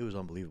 it was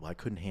unbelievable. I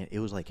couldn't it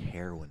was like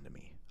heroin to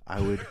me.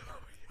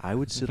 I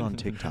would sit on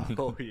TikTok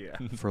Oh yeah.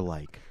 for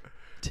like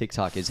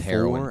TikTok is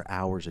heroin. 4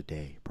 hours a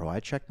day, bro. I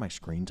checked my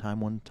screen time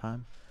one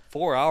time.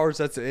 4 hours.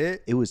 That's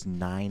it. It was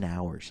 9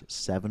 hours,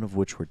 7 of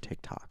which were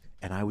TikTok,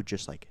 and I would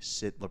just like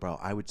sit, bro.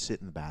 I would sit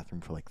in the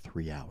bathroom for like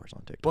 3 hours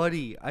on TikTok.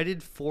 Buddy, I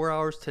did 4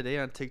 hours today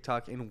on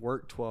TikTok and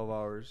worked 12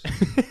 hours.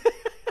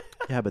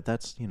 Yeah, but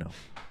that's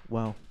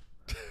well.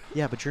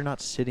 Yeah, but you're not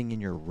sitting in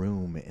your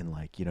room and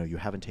like you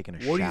haven't taken a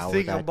What do you shower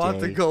think that I'm about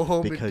to day go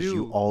home and because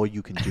do? all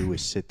you can do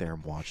is sit there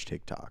and watch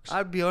TikToks.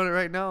 I'd be on it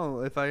right now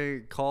if I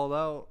ain't called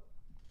out.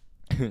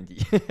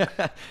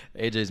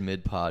 AJ's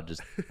mid pod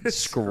just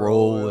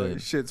scrolling.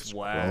 Shit's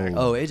whack.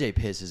 Oh, AJ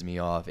pisses me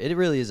off. It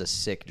really is a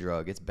sick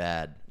drug. It's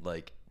bad.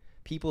 Like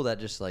people that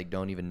just like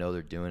don't even know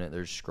they're doing it.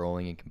 They're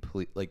scrolling and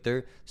complete like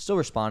they're still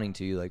responding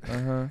to you like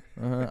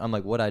I'm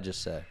like, what'd I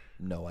just say?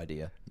 No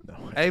idea. No.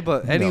 Hey,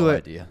 but No anyway,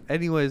 idea.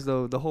 anyways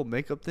though, the whole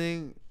makeup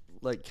thing,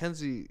 like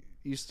Kenzie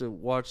used to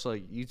watch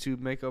like YouTube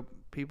makeup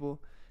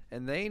people,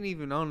 and they ain't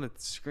even on the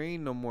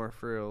screen no more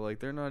for real. Like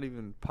they're not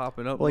even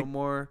popping up Like, no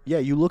more. Yeah,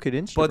 you look at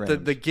Instagram.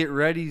 But the get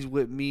readies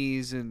with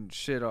me's and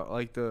shit,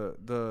 like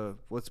the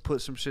let's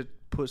put some shit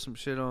put some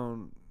shit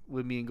on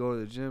with me and go to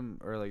the gym,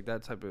 or like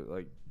that type of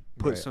like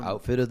put Right, some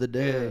outfit of the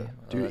day. Yeah.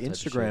 all Dude, that type of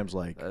shit. Instagram's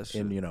like, That's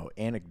and shit.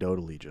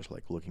 anecdotally, just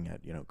like looking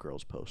at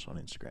girls' posts on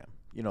Instagram.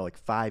 Like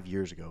 5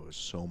 years ago it was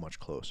so much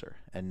closer,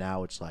 and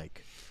now it's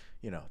like,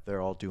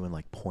 they're all doing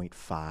like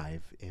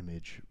 0.5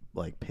 image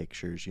like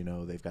pictures.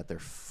 They've got their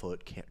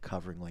foot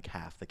covering like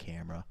half the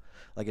camera.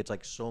 Like it's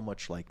like so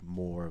much like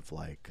more of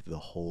like the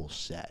whole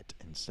set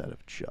instead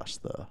of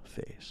just the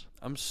face.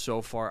 I'm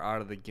so far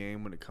out of the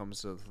game when it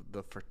comes to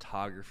the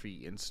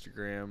photography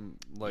Instagram.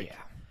 Like yeah,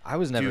 I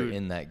was never dude,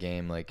 in that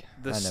game. Like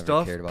the I never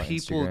stuff cared about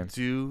people Instagram.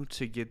 do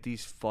to get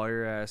these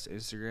fire ass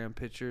Instagram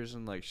pictures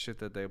and like shit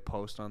that they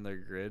post on their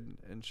grid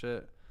and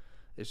shit,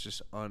 it's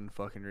just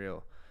unfucking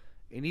real.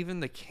 And even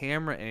the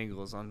camera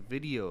angles on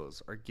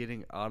videos are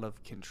getting out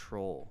of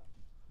control.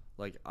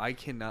 Like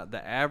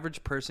the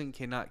average person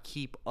cannot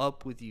keep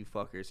up with you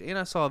fuckers. And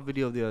I saw a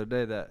video the other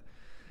day that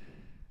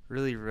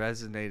really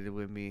resonated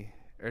with me.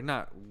 Or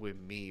not with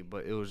me,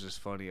 but it was just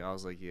funny. I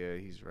was like, yeah,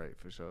 he's right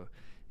for sure.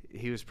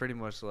 He was pretty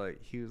much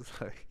like, he was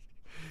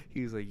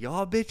like,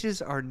 y'all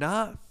bitches are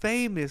not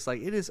famous.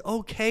 Like, it is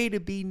okay to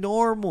be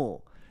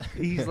normal.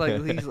 He's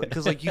like,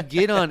 because like you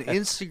get on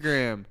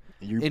Instagram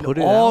and put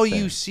it all out there.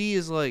 you see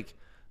is like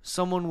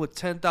someone with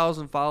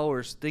 10,000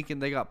 followers thinking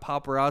they got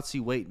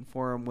paparazzi waiting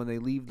for them when they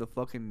leave the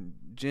fucking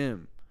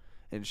gym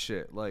and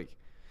shit. Like,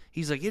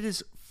 he's like, it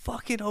is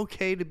fucking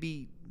okay to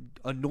be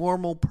a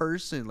normal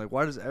person. Like,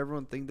 why does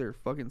everyone think they're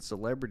fucking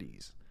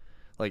celebrities?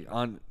 Like,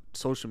 on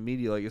social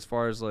media, like, as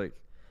far as like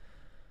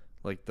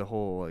the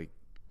whole, like,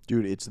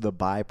 Dude, it's the As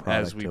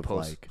byproduct we of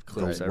post like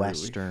clips the every week.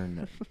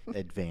 Western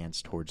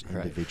advance towards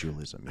Right.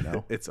 individualism.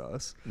 it's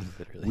us.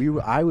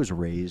 Literally. I was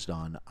raised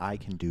on I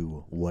can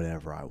do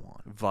whatever I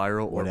want,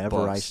 Viral or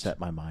whatever I bust. set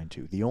my mind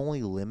to. The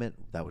only limit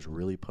that was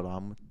really put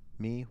on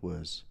me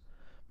was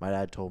my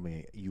dad told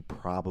me you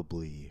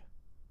probably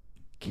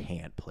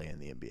can't play in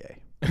the NBA.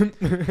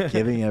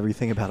 Giving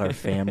everything about our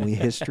family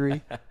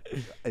history,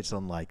 it's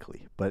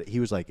unlikely. But he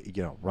was like,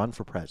 run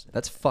for president.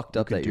 That's fucked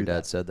up can that your do dad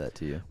that. said that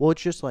to you. Well,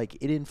 it's just like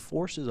it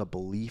enforces a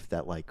belief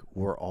that like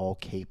we're all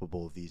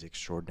capable of these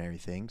extraordinary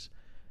things,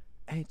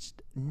 and it's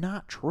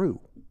not true.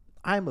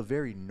 I'm a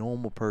very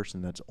normal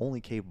person that's only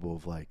capable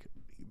of like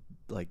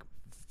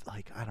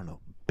I don't know,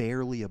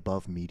 barely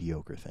above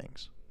mediocre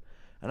things,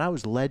 and I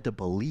was led to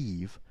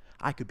believe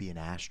I could be an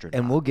astronaut.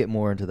 And we'll get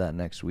more into that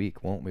next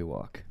week, won't we,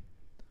 Walk?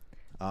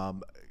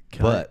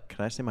 Can but-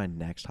 I say my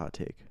next hot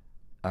take?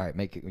 All right,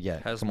 make it. Yeah,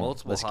 Has come on,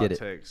 multiple let's hot get it.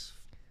 takes.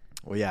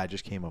 Well, yeah, I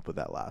just came up with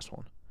that last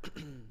one.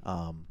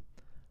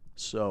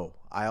 So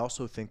I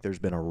also think there's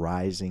been a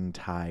rising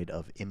tide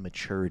of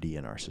immaturity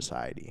in our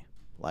society.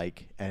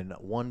 And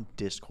one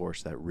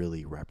discourse that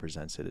really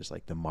represents it is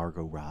like the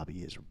Margot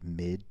Robbie is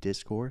mid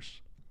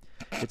discourse.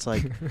 It's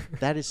like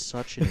that is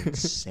such an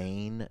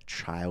insane,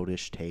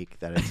 childish take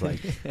that it's like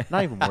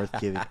not even worth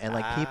giving. And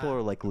like people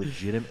are like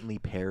legitimately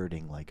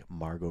parroting like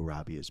Margot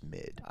Robbie is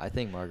mid. I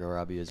think Margot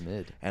Robbie is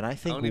mid. And I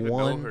think don't even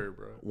know her,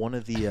 bro. one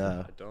of the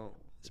I don't.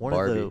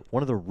 Barbie.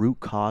 one of the root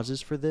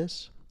causes for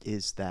this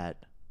is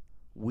that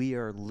we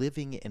are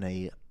living in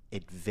a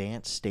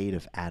advanced state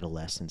of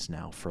adolescence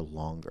now for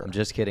longer. I'm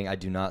just kidding. I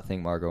do not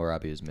think Margot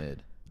Robbie is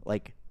mid.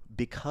 Like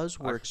because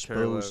we're I could care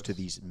exposed to less.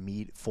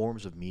 these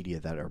forms of media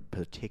that are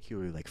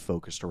particularly like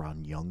focused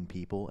around young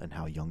people and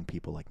how young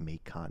people like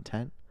make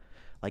content.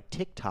 Like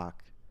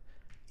TikTok,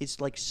 it's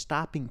like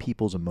stopping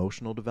people's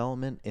emotional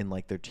development in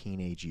like their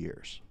teenage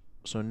years.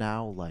 So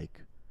now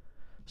like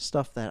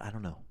stuff that I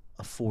don't know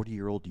a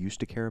 40-year-old used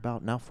to care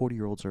about, now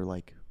 40-year-olds are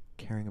like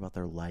caring about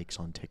their likes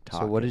on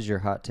TikTok. So what is your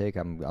hot take?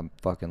 I'm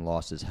fucking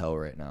lost as hell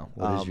right now.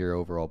 What is your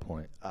overall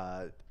point?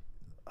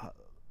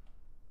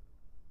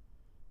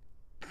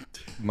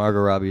 Margot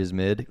Robbie is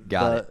mid.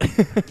 Got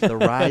it. The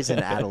rise in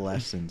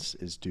adolescence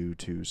is due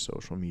to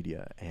social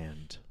media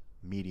and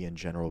media in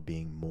general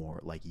being more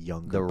like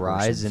younger. The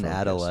rise in person-focused.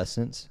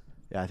 adolescence.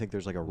 Yeah, I think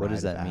there's like a What rise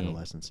does that of mean?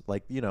 adolescence.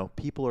 Like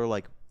people are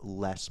like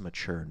less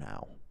mature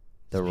now.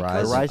 The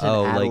because- rise. in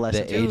Oh, like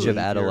adolescence the age of behavior-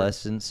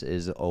 adolescence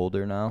is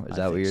older now. Is I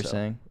that what think you're so.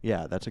 saying?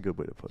 Yeah, that's a good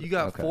way to put it. You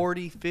got Okay.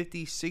 40,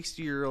 50,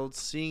 60-year-olds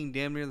seeing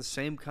damn near the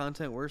same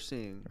content we're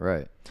seeing.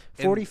 Right.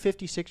 40,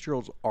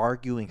 56-year-olds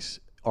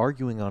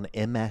arguing on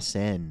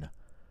MSN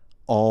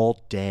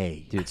all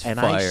day. Dude, it's and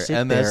fire. I sit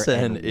MSN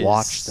there and is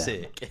watch them.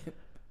 sick.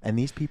 And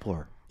these people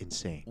are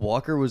insane.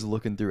 Walker was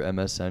looking through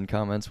MSN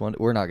comments one.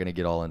 We're not gonna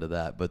get all into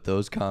that, but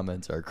those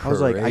comments are crazy. I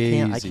was like,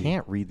 I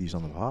can't read these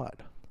on the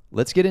pod.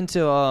 Let's get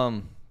into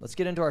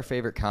our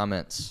favorite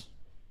comments.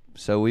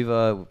 So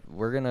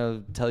we're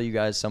gonna tell you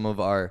guys some of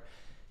our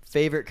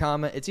favorite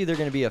comment. It's either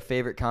gonna be a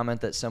favorite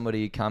comment that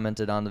somebody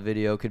commented on the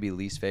video, could be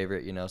least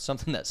favorite,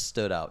 something that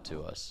stood out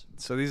to us.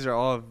 So these are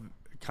all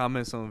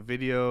comments on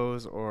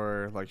videos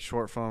or like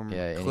short form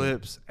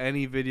clips,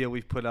 any video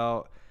we've put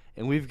out,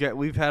 and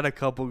we've had a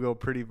couple go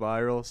pretty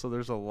viral. So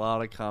there's a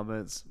lot of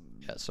comments.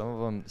 Yeah,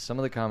 some of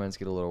the comments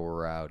get a little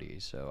rowdy.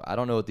 So I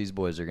don't know what these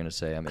boys are gonna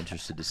say. I'm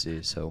interested to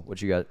see. So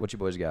what you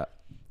boys got?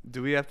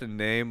 Do we have to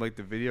name like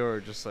the video or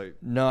just like?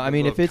 No, I a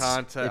mean if little it's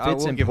context? I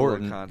will important, give a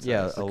little context.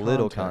 yeah, The a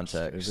little If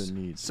context. it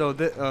needs.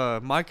 So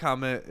my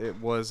comment, it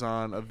was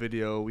on a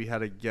video. We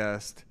had a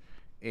guest,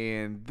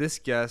 and this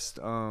guest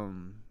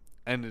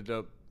ended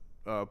up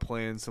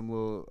playing some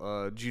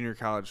little junior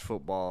college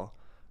football,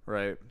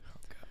 right?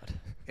 Oh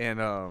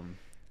God.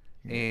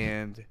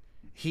 And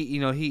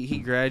he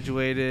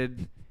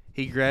graduated.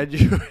 He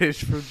graduated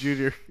from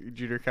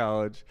junior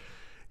college.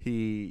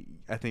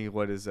 I think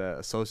what is that,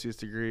 associate's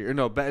degree or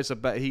no?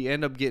 He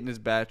ended up getting his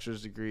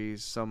bachelor's degree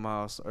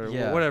somehow or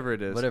Yeah, whatever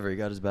it is. Whatever, he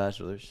got his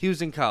bachelor's. He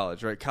was in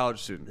college, right? College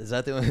student. Is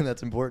that the only thing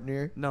that's important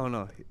here?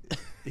 No.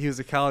 He was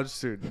a college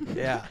student.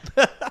 Yeah.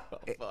 Oh,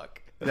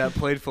 fuck. That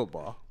played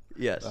football.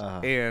 Yes.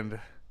 And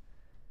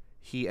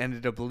he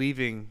ended up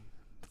leaving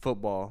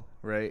football,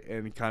 right?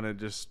 And kind of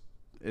just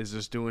is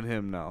just doing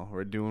him now,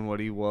 or doing what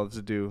he loves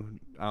to do.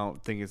 I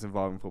don't think it's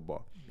involving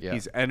football. Yeah.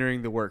 He's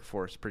entering the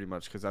workforce pretty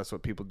much because that's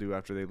what people do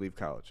after they leave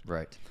college.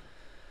 Right.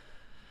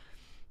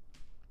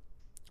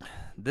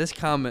 This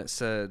comment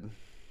said,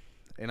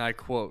 and I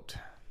quote,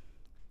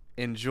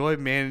 "Enjoy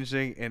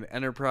managing an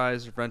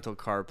enterprise rental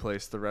car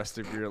place the rest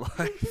of your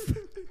life."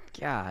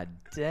 God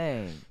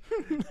dang.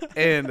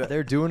 And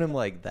They're doing him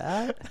like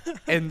that?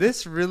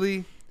 this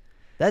really...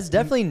 That's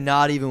definitely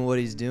not even what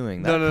he's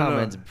doing. That No.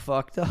 comment's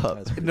fucked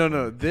up.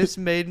 No. This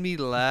made me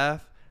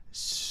laugh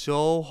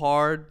so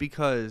hard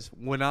because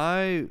when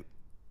I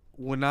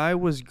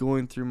was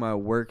going through my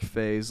work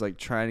phase, like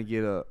trying to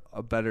get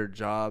a better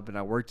job, and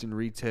I worked in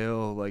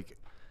retail, like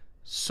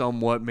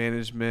somewhat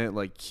management,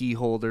 like key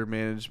holder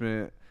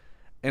management,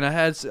 and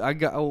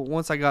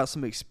once I got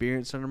some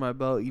experience under my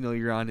belt,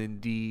 you're on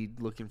Indeed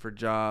looking for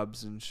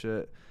jobs and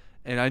shit,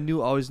 and I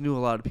always knew a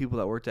lot of people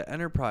that worked at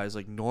Enterprise,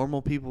 like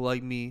normal people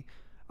like me.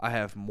 I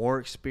have more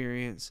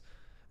experience.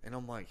 And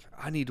I'm like,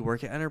 I need to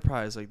work at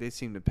Enterprise. Like, they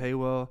seem to pay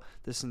well,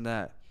 this and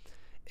that.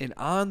 And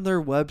on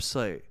their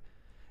website,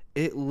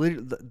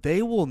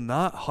 they will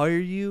not hire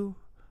you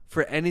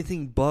for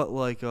anything but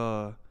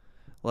to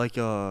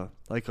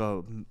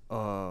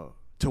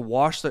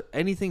wash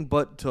anything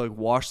but to like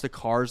wash the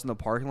cars in the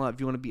parking lot. If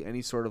you want to be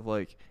any sort of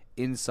like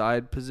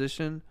inside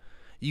position,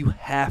 you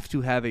have to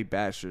have a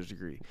bachelor's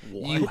degree.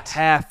 You What?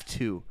 have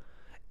to.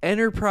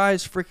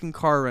 Enterprise freaking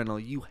car rental.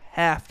 You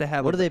have to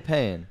have. What are they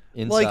paying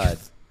inside? Like,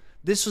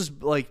 this was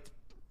like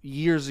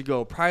years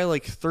ago, probably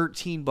like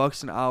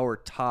 $13 an hour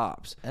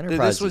tops. Enterprise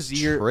this was is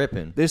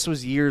tripping. This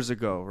was years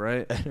ago,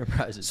 right?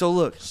 Enterprise is So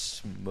look,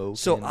 smoking.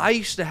 so I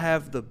used to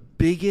have the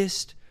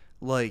biggest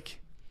like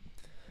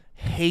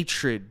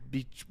hatred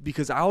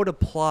because I would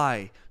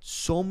apply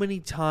so many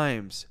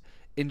times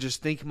and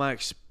just think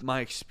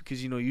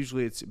because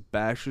usually it's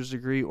bachelor's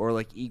degree or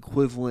like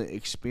equivalent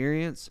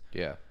experience.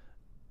 Yeah.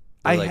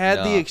 I They're like, had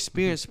nah. the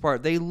experience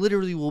part. They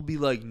literally will be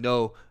like,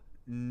 no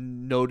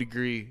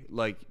degree.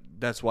 Like,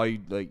 that's why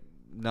you, like,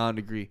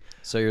 non-degree.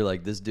 So you're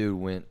like, this dude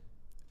went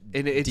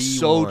And it's D1.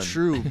 so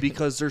true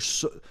because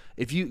there's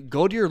if you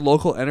go to your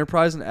local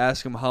Enterprise and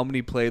ask them how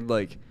many played,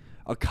 like,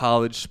 a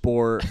college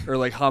sport or,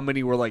 like, how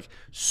many were, like,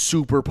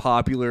 super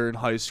popular in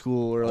high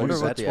school or, like, wonder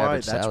what that's the why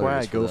average that's salary why I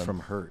is for go them. from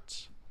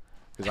Hertz.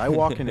 Because I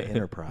walk into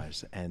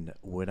Enterprise, and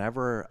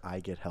whenever I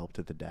get help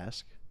at the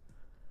desk,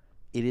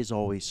 it is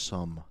always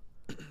some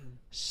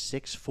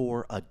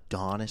 6'4"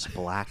 Adonis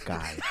black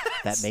guy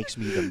that makes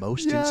me the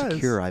most Yes.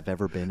 insecure I've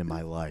ever been in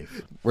my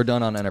life. We're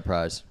done on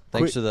Enterprise.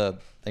 Thanks Quick-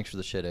 for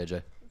the shit,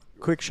 AJ.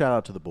 Quick shout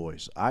out to the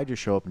boys. I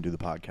just show up and do the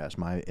podcast.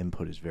 My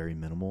input is very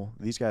minimal.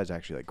 These guys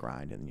actually like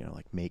grind and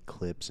like make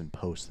clips and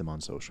post them on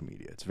social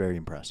media. It's very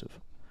impressive.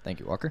 Thank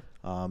you, Walker.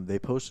 They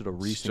posted a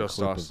recent just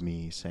clip us. of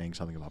me saying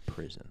something about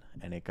prison,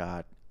 and it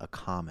got a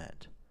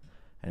comment,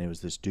 and it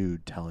was this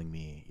dude telling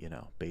me,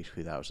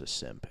 basically that I was a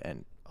simp,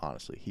 and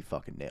honestly, he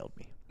fucking nailed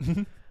me.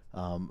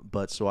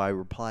 But so I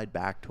replied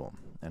back to him,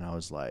 and I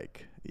was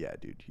like, yeah,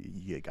 dude,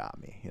 you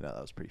got me.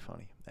 That was pretty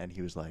funny. And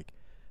he was like,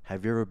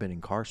 have you ever been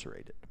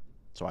incarcerated?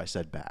 So I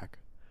said back,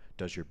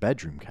 does your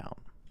bedroom count?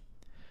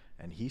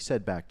 And he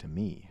said back to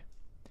me,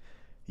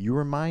 you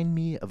remind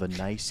me of a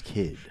nice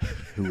kid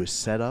who was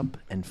set up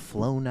and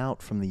flown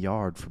out from the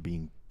yard for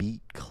being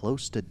beat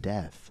close to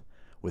death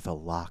with a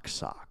lock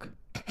sock.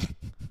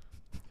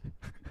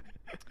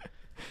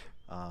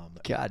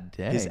 God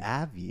dang. His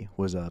Avi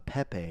was a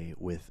Pepe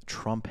with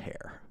Trump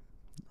hair.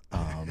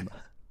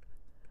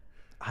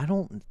 I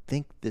don't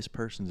think this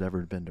person's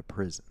ever been to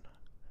prison.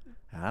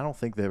 And I don't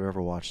think they've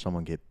ever watched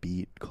someone get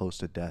beat close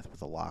to death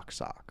with a lock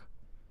sock.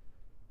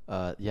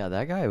 Yeah,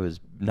 that guy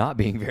was not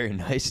being very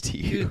nice to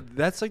you. Dude,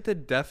 that's like the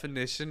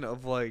definition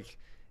of like,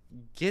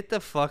 get the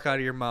fuck out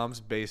of your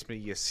mom's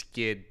basement, you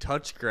skid,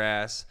 touch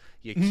grass,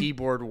 you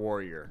keyboard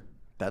warrior.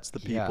 That's the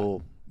Yeah.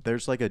 people.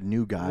 There's like a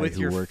new guy With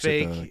who your works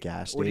fake, at the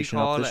gas what do you station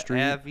call up it, the street.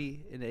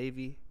 an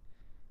AV?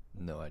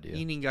 No idea. You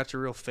ain't even got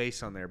your real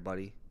face on there,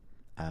 buddy.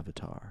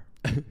 Avatar.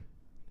 You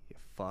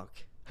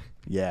fuck.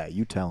 Yeah,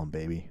 you tell him,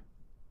 baby.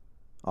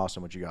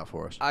 Austin, what you got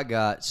for us?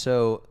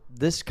 So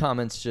this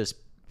comment's just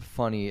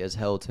funny as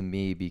hell to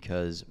me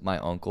because my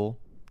uncle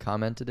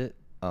commented it.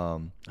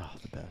 Oh,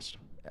 the best.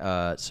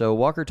 So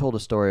Walker told a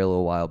story a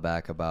little while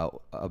back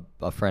about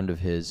a friend of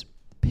his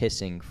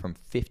pissing from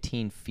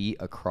 15 feet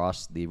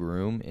across the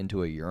room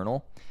into a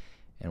urinal.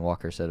 And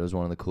Walker said it was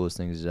one of the coolest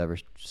things he's ever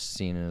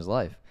seen in his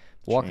life.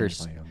 Walker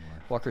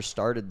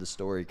started the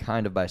story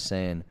kind of by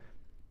saying,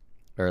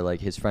 or like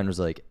his friend was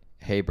like,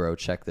 "Hey, bro,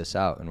 check this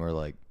out." And we're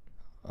like,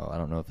 "Oh, I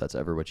don't know if that's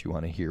ever what you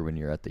want to hear when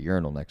you're at the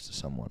urinal next to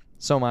someone."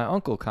 So my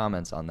uncle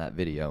comments on that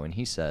video and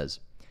he says,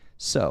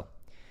 "So,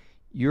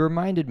 you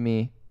reminded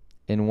me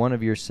in one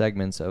of your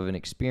segments of an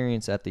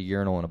experience at the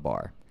urinal in a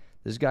bar.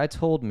 This guy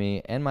told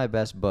me and my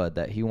best bud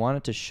that he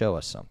wanted to show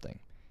us something.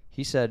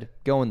 He said,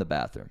 go in the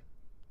bathroom.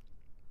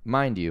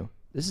 Mind you,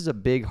 this is a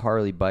big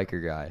Harley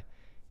biker guy,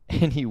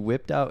 and he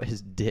whipped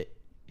his dick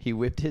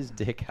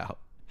out,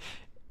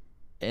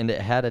 and it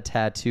had a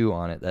tattoo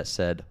on it that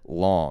said,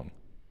 long.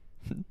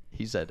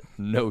 He said,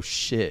 no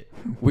shit.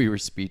 We were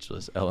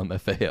speechless,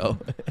 LMFAO.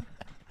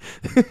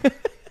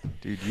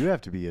 Dude, you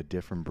have to be a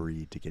different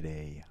breed to get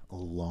a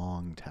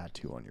long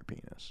tattoo on your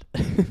penis.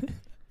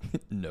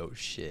 No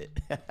shit.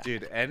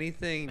 Dude,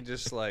 anything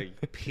just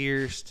like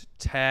pierced,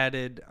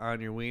 tatted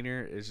on your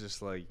wiener is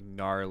just like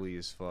gnarly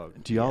as fuck.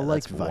 Do y'all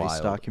like that's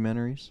Vice wild.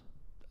 documentaries?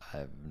 I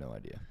have no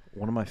idea.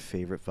 One of my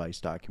favorite Vice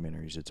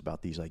documentaries, it's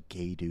about these like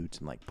gay dudes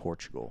in like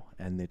Portugal,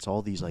 and it's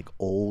all these like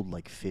old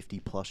like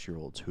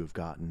 50-plus-year-olds who have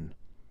gotten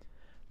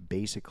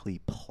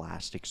basically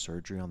plastic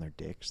surgery on their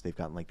dicks. They've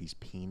gotten like these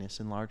penis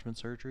enlargement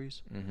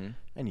surgeries. Mm-hmm.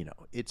 And you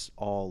know, it's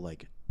all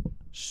like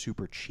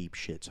super cheap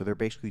shit. So they're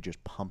basically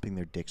just pumping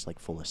their dicks like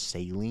full of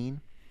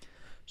saline.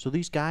 So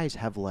these guys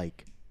have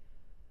like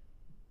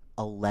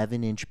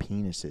 11-inch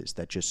penises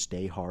that just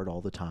stay hard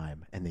all the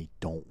time and they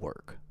don't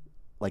work.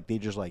 Like they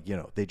just like, you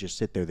know, they just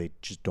sit there, they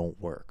just don't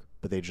work.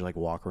 But they just like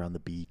walk around the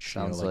beach.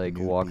 Sounds you know, like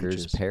nude Walker's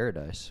beaches.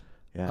 paradise.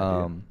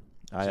 Yeah, dude.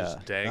 Just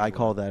I dangling.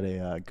 call that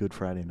a Good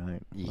Friday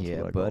night. That's Yeah,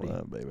 what I call buddy.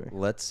 that, baby.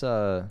 Let's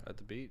At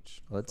the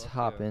beach. Let's Fuck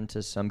hop yeah.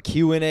 into some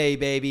Q&A,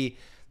 baby.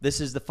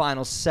 This is the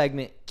final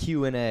segment,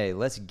 Q&A.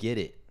 Let's get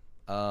it.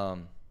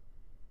 Let's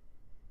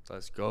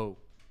go.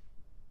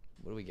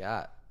 What do we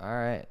got? All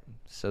right.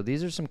 So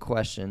these are some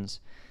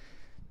questions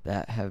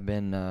that have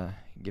been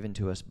given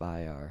to us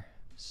by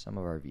some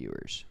of our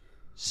viewers.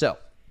 So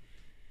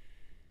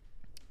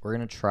we're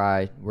going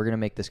to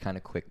make this kind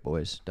of quick,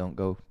 boys. Don't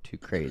go too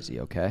crazy,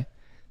 okay?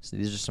 So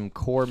these are some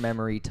core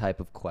memory type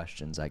of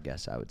questions, I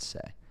guess I would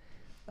say.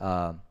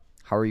 How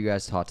are you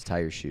guys taught to tie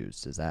your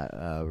shoes? Does that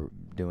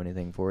do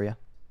anything for you?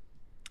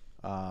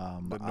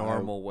 The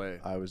normal way.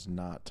 I was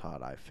not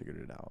taught. I figured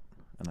it out,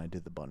 and I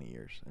did the bunny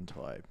ears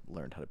until I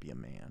learned how to be a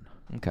man.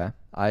 Okay.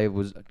 I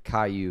was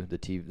Caillou,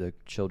 the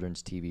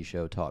children's TV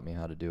show, taught me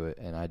how to do it,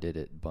 and I did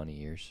it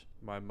bunny ears,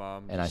 My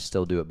mom. and I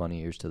still do it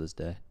bunny ears to this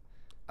day.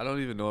 I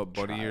don't even know what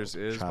bunny ears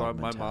is, but Child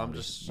my mom mentality.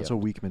 just. That's a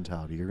weak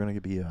mentality. You're gonna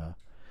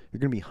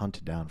be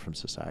hunted down from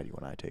society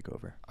when I take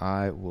over.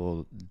 I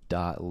will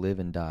live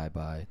and die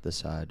by the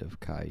side of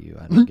Caillou.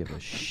 I don't give a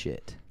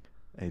shit.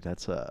 Hey,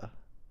 that's I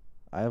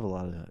have a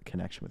lot of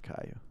connection with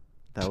Caillou.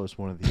 That was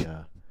one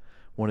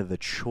of the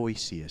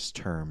choicest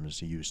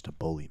terms used to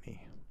bully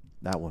me.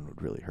 That one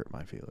would really hurt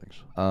my feelings.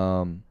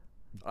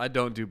 I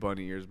don't do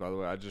bunny ears, by the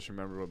way. I just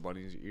remember what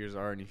bunny ears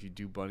are, and if you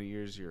do bunny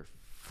ears, you're a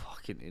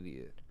fucking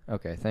idiot.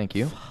 Okay, thank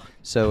you.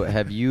 So,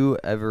 have you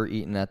ever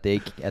eaten at the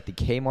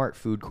Kmart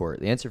food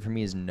court? The answer for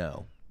me is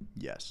no.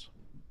 Yes.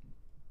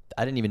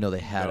 I didn't even know they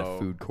had No. a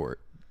food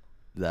court.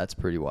 That's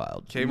pretty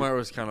wild. Kmart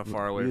was kind of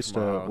far We away used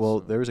from my to, house. well,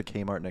 there was a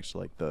Kmart next to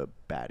like the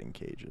batting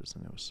cages,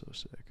 and it was so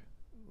sick.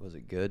 Was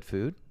it good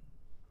food?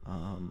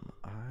 I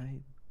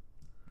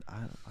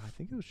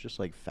think it was just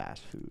like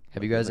fast food.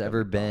 Have Like, you guys like a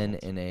ever been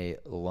McDonald's. in a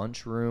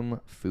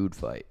lunchroom food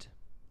fight?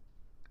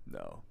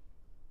 No.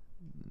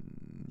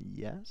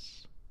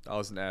 Yes. I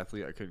was an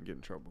athlete. I couldn't get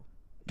in trouble.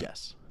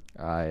 Yes.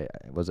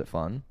 Was it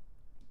fun?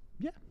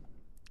 Yeah.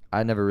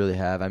 I never really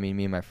have. I mean,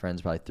 me and my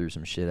friends probably threw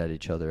some shit at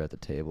each other at the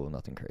table.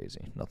 Nothing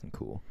crazy. Nothing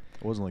cool.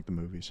 It wasn't like the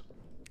movies.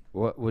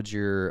 What would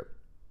your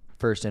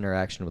first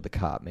interaction with the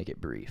cop? Make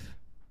it brief.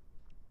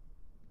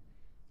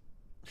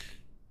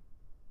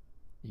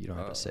 You don't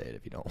have to say it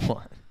if you don't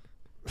want.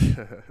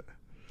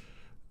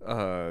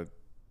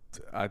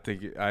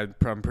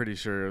 I'm pretty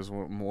sure it was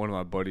one of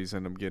my buddies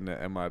ended up getting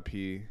an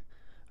MIP.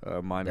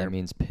 Minor. That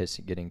means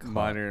getting caught.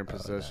 minor in Oh,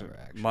 possession. never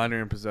actually.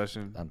 Minor in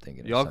possession. I'm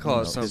thinking. of Y'all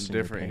call it something something else. Pissing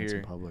your different pants in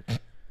here. public.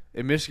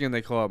 In Michigan,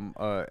 they call it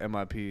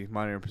MIP,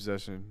 minor in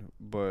possession.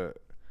 But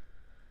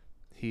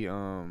we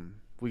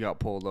got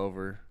pulled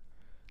over.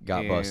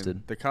 Got and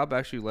busted. The cop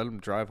actually let him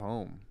drive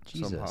home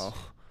Jesus. somehow.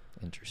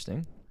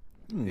 Interesting.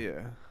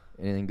 Yeah.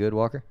 Anything good,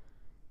 Walker?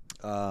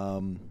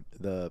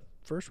 The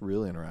first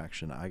real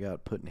interaction, I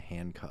got put in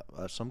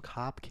handcuffs. Some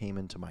cop came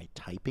into my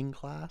typing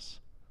class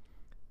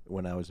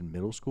when I was in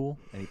middle school,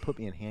 and he put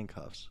me in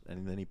handcuffs,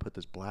 and then he put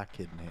this black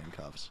kid in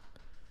handcuffs.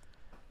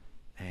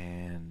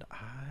 And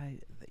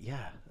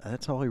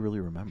that's all I really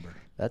remember.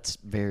 That's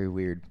very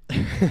weird.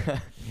 Yeah,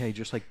 he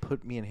just like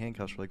put me in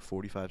handcuffs for like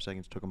 45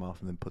 seconds, took him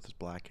off, and then put this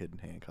black kid in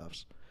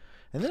handcuffs.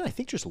 And then I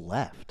think just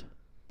left.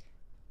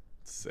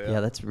 Yeah,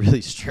 that's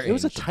really strange. It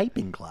was a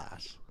typing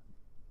class.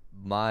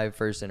 my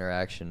first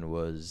interaction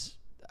was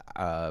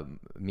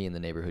me and the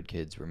neighborhood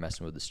kids were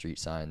messing with the street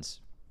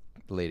signs.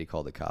 The lady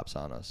called the cops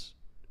on us.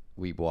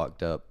 We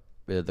walked up.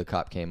 The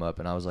cop came up,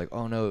 and I was like,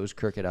 "Oh no, it was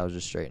crooked. I was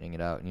just straightening it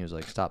out." And he was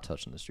like, "Stop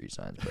touching the street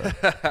signs, bro."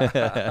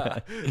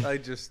 I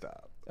just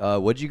stopped.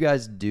 What'd you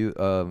guys do?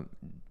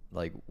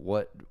 Like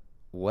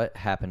what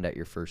happened at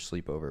your first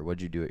sleepover?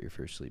 What'd you do at your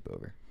first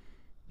sleepover?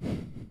 You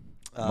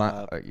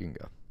can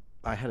go.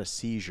 I had a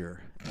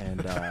seizure,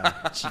 and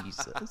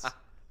Jesus.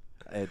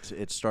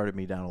 It started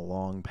me down a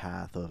long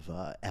path of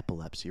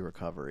epilepsy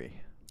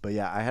recovery. But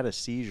yeah, I had a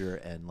seizure,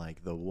 and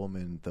like the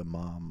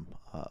mom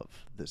of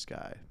this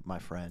guy, my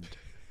friend,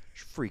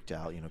 she freaked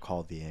out.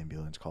 Called the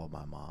ambulance, called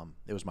my mom.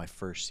 It was my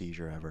first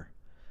seizure ever,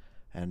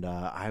 and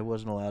I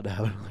wasn't allowed to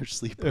have another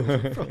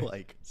sleepover for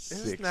like 6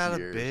 years. It's not a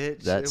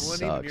bitch. That it wasn't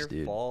sucks, even your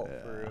dude. fault,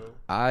 for real.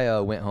 I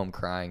went home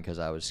crying because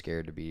I was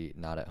scared to be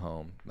not at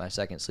home. My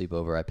second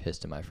sleepover, I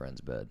pissed in my friend's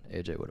bed.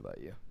 AJ, what about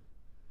you?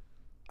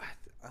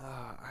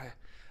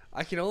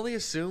 I can only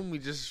assume we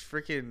just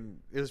freaking.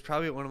 It was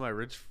probably at one of my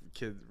rich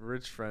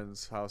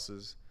friends'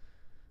 houses.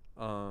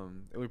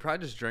 And we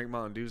probably just drank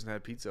Mountain Dews and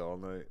had pizza all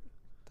night.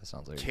 That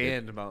sounds like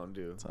Canned Mountain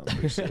Dew. Sounds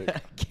pretty sick.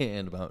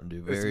 Canned Mountain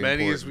Dew. Very As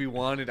many important. as we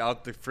wanted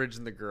out the fridge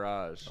in the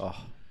garage.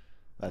 Oh,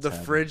 that's the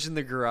heavy. fridge in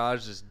the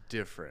garage is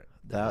different.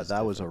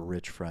 That was a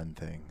rich friend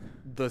thing.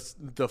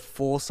 The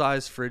full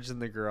size fridge in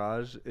the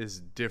garage is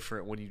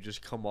different when you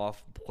just come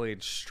off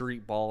playing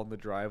street ball in the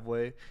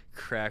driveway,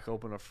 crack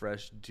open a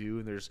fresh dew,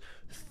 and there's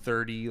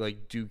 30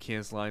 like dew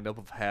cans lined up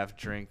of half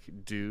drink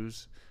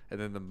dews, and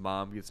then the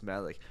mom gets mad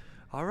like,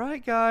 "All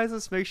right, guys,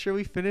 let's make sure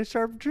we finish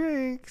our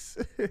drinks."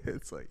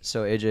 It's like,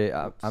 So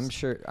AJ,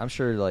 I'm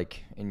sure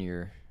like in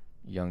your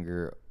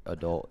younger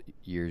adult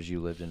years,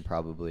 you lived in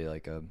probably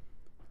like a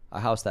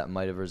house that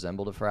might have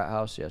resembled a frat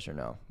house. Yes or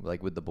no?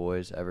 Like with the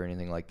boys, ever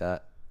anything like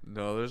that?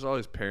 no, there's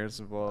always parents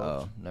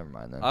involved. Oh, never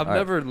mind then. I've All right.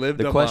 never lived.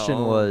 The on question my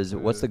own, was,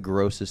 what's the dude.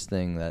 grossest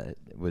thing that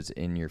was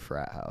in your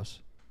frat house?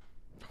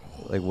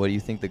 Like, what do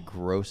you think the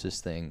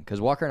grossest thing? Because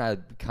Walker and I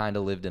kind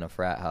of lived in a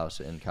frat house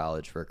in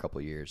college for a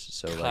couple years.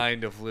 So, like,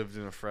 kind of lived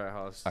in a frat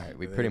house? all right,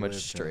 we They pretty much lived in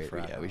a straight.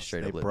 frat Yeah, we house.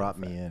 straight They up lived brought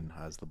in a me frat. in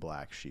as the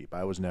black sheep.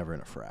 I was never in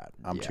a frat.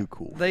 I'm Yeah. too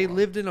cool. They for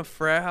lived in a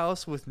frat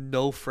house with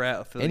no frat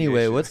affiliation.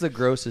 Anyway, what's the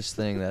grossest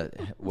thing that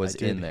was I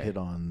did in there? hit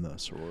on the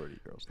sorority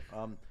girls.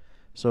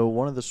 So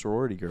one of the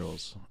sorority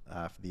girls,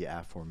 the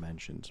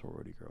aforementioned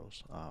sorority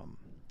girls,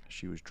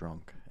 she was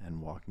drunk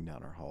and walking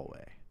down her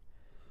hallway,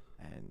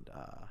 and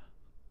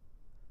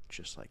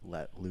just like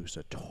let loose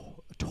a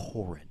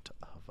torrent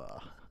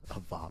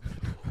of vomit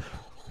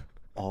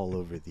all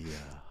over the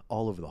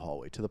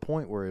hallway, to the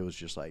point where it was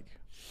just like,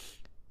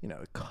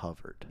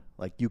 covered.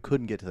 Like you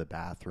couldn't get to the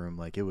bathroom.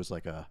 Like it was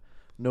like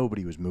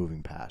nobody was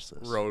moving past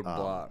this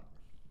roadblock?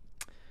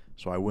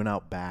 So I went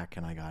out back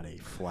and I got a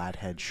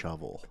flathead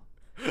shovel.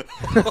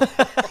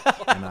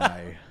 And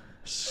I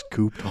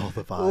scooped all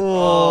the vomit,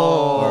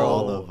 or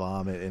all the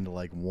vomit into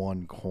like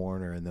one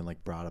corner, and then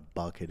like brought a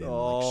bucket in, and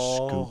like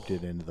scooped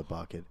it into the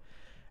bucket.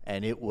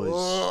 And it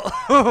was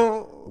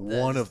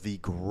one of the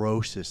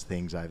grossest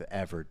things I've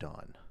ever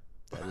done.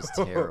 That is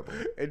terrible.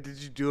 And did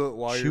you do it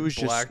while She you were was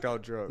just- blacked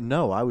out drunk?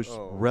 No, I was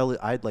Oh.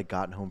 I'd like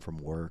gotten home from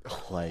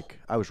work, like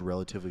I was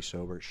relatively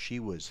sober. She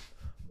was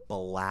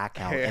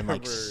blackout and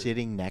like Hammered.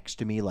 sitting next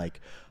to me, like,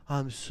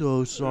 "I'm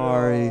so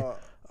sorry,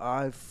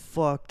 I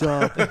fucked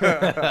up,"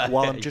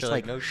 while I'm You're just like,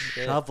 like "No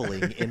shit."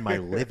 shoveling in my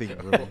living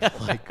room,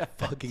 like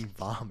fucking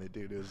vomit,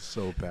 dude. It was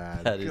so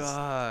bad. That is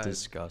God.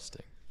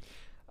 disgusting.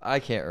 I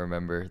can't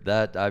remember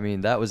that. I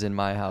mean, that was in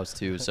my house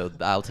too, so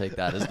I'll take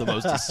that as the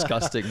most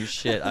disgusting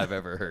shit I've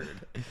ever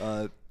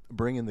heard.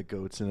 Bringing the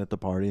goats in at the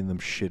party and them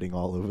shitting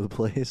all over the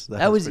place.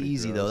 That was pretty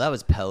easy though. gross. That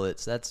was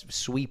pellets. That's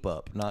sweep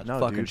up, not no,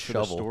 fucking dude, for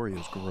shovel. the story, it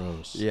was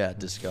gross. Yeah,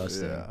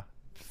 disgusting. Yeah.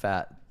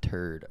 Fat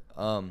turd.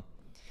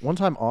 One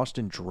time,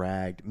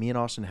 me and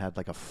Austin had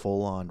like a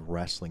full-on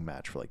wrestling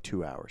match for like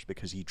 2 hours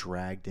because he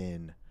dragged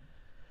in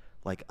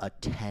like a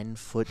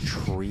 10-foot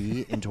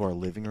tree into our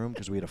living room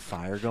because we had a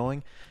fire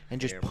going, and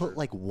just put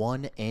like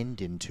one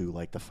end into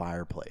like the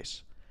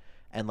fireplace.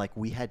 And like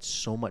we had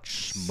so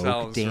much smoke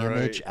Sounds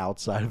damage right.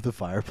 outside of the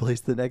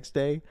fireplace the next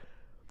day.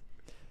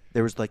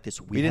 There was like this.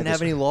 We didn't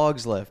have any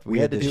logs left. We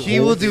had to this do He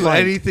whole will do fight.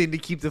 anything to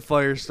keep the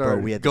fire started.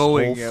 Bro, we had this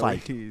going whole at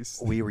fight.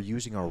 least. We were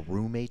using our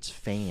roommate's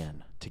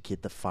fan to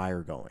get the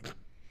fire going,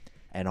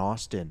 and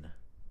Austin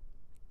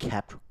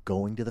kept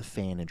going to the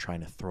fan and trying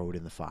to throw it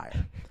in the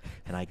fire.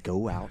 And I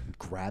go out and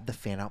grab the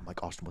fan out. I'm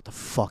like, "Austin, what the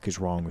fuck is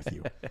wrong with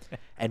you?"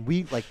 And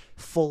we like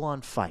full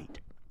on fight.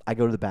 I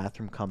go to the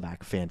bathroom, come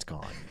back, fan's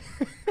gone.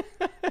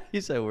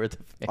 You said where the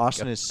fan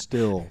Austin goes. is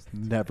still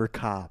never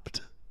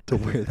copped to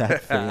where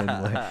that fan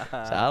went.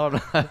 So I don't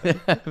know.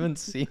 I haven't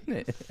seen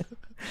it.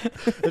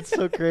 It's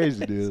so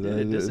crazy, dude.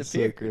 It It's so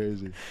disappeared.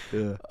 crazy.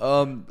 Yeah.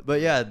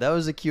 But yeah, that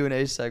was a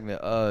Q&A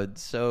segment.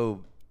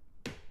 So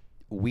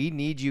we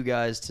need you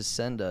guys to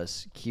send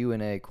us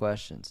Q&A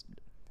questions.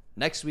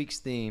 Next week's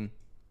theme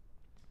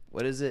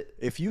What is it?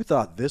 If you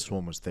thought this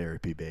one was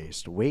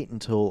therapy-based, wait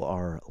until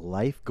our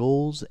life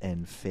goals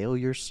and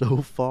failure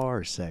so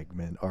far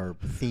segment, our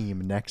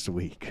theme next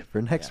week,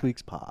 for next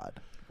week's pod.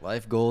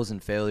 Life goals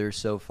and failures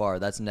so far.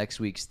 That's next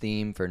week's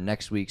theme for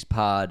next week's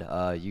pod.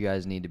 You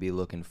guys need to be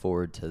looking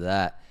forward to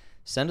that.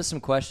 Send us some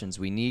questions.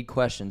 We need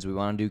questions. We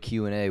want to do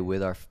Q&A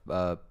with our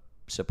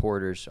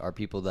supporters, our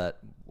people that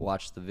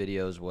watch the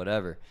videos,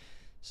 whatever.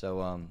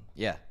 So,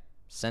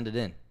 send it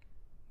in.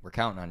 We're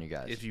counting on you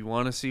guys. If you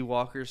want to see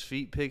Walker's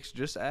feet pics,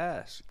 just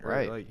ask.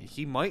 Right. Like,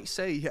 he might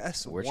say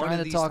yes. We're one trying of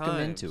to these talk him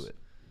times. into it.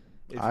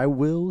 I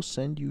will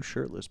send you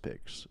shirtless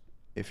pics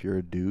if you're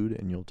a dude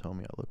and you'll tell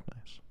me I look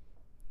nice.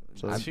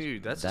 So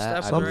Dude, that's that-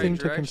 a step in the something right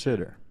to direction.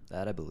 consider.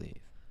 That I believe.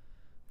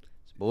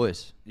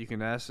 Boys, You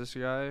can ask this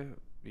guy,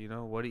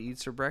 what he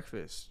eats for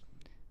breakfast.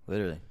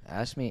 literally,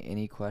 ask me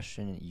any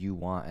question you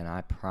want, and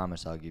I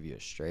promise I'll give you a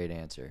straight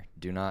answer.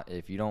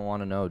 If you don't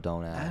want to know,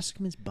 don't ask. Ask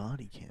him his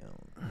body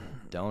count.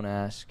 Don't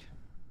ask,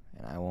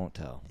 and I won't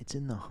tell. It's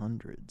in the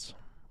hundreds.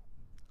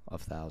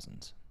 Of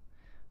thousands.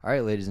 All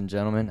right, ladies and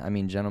gentlemen.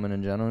 Gentlemen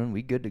and gentlemen,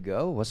 we good to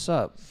go? What's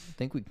up? I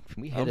think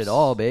we hit it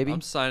all, baby.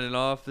 I'm signing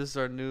off. This is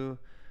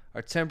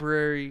our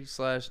temporary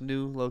 /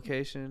 new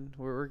location.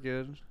 We're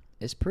good.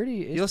 It's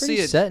pretty. It's You'll pretty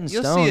see it- set in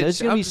you'll stone. see it-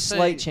 There's gonna I'm be just slight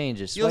saying,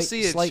 changes. you'll slight,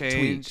 see it slight change.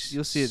 tweaks.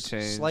 You'll see it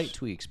change. Slight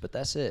tweaks, but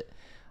that's it.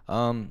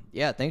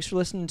 Thanks for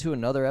listening to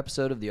another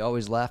episode of the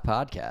Always Laugh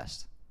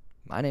podcast.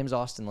 My name's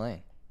Austin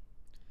Lane.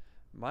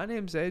 My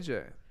name's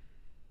AJ.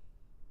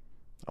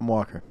 I'm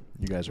Walker.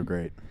 You guys are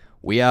great.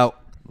 We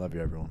out. Love you,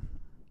 everyone.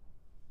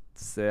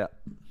 See ya.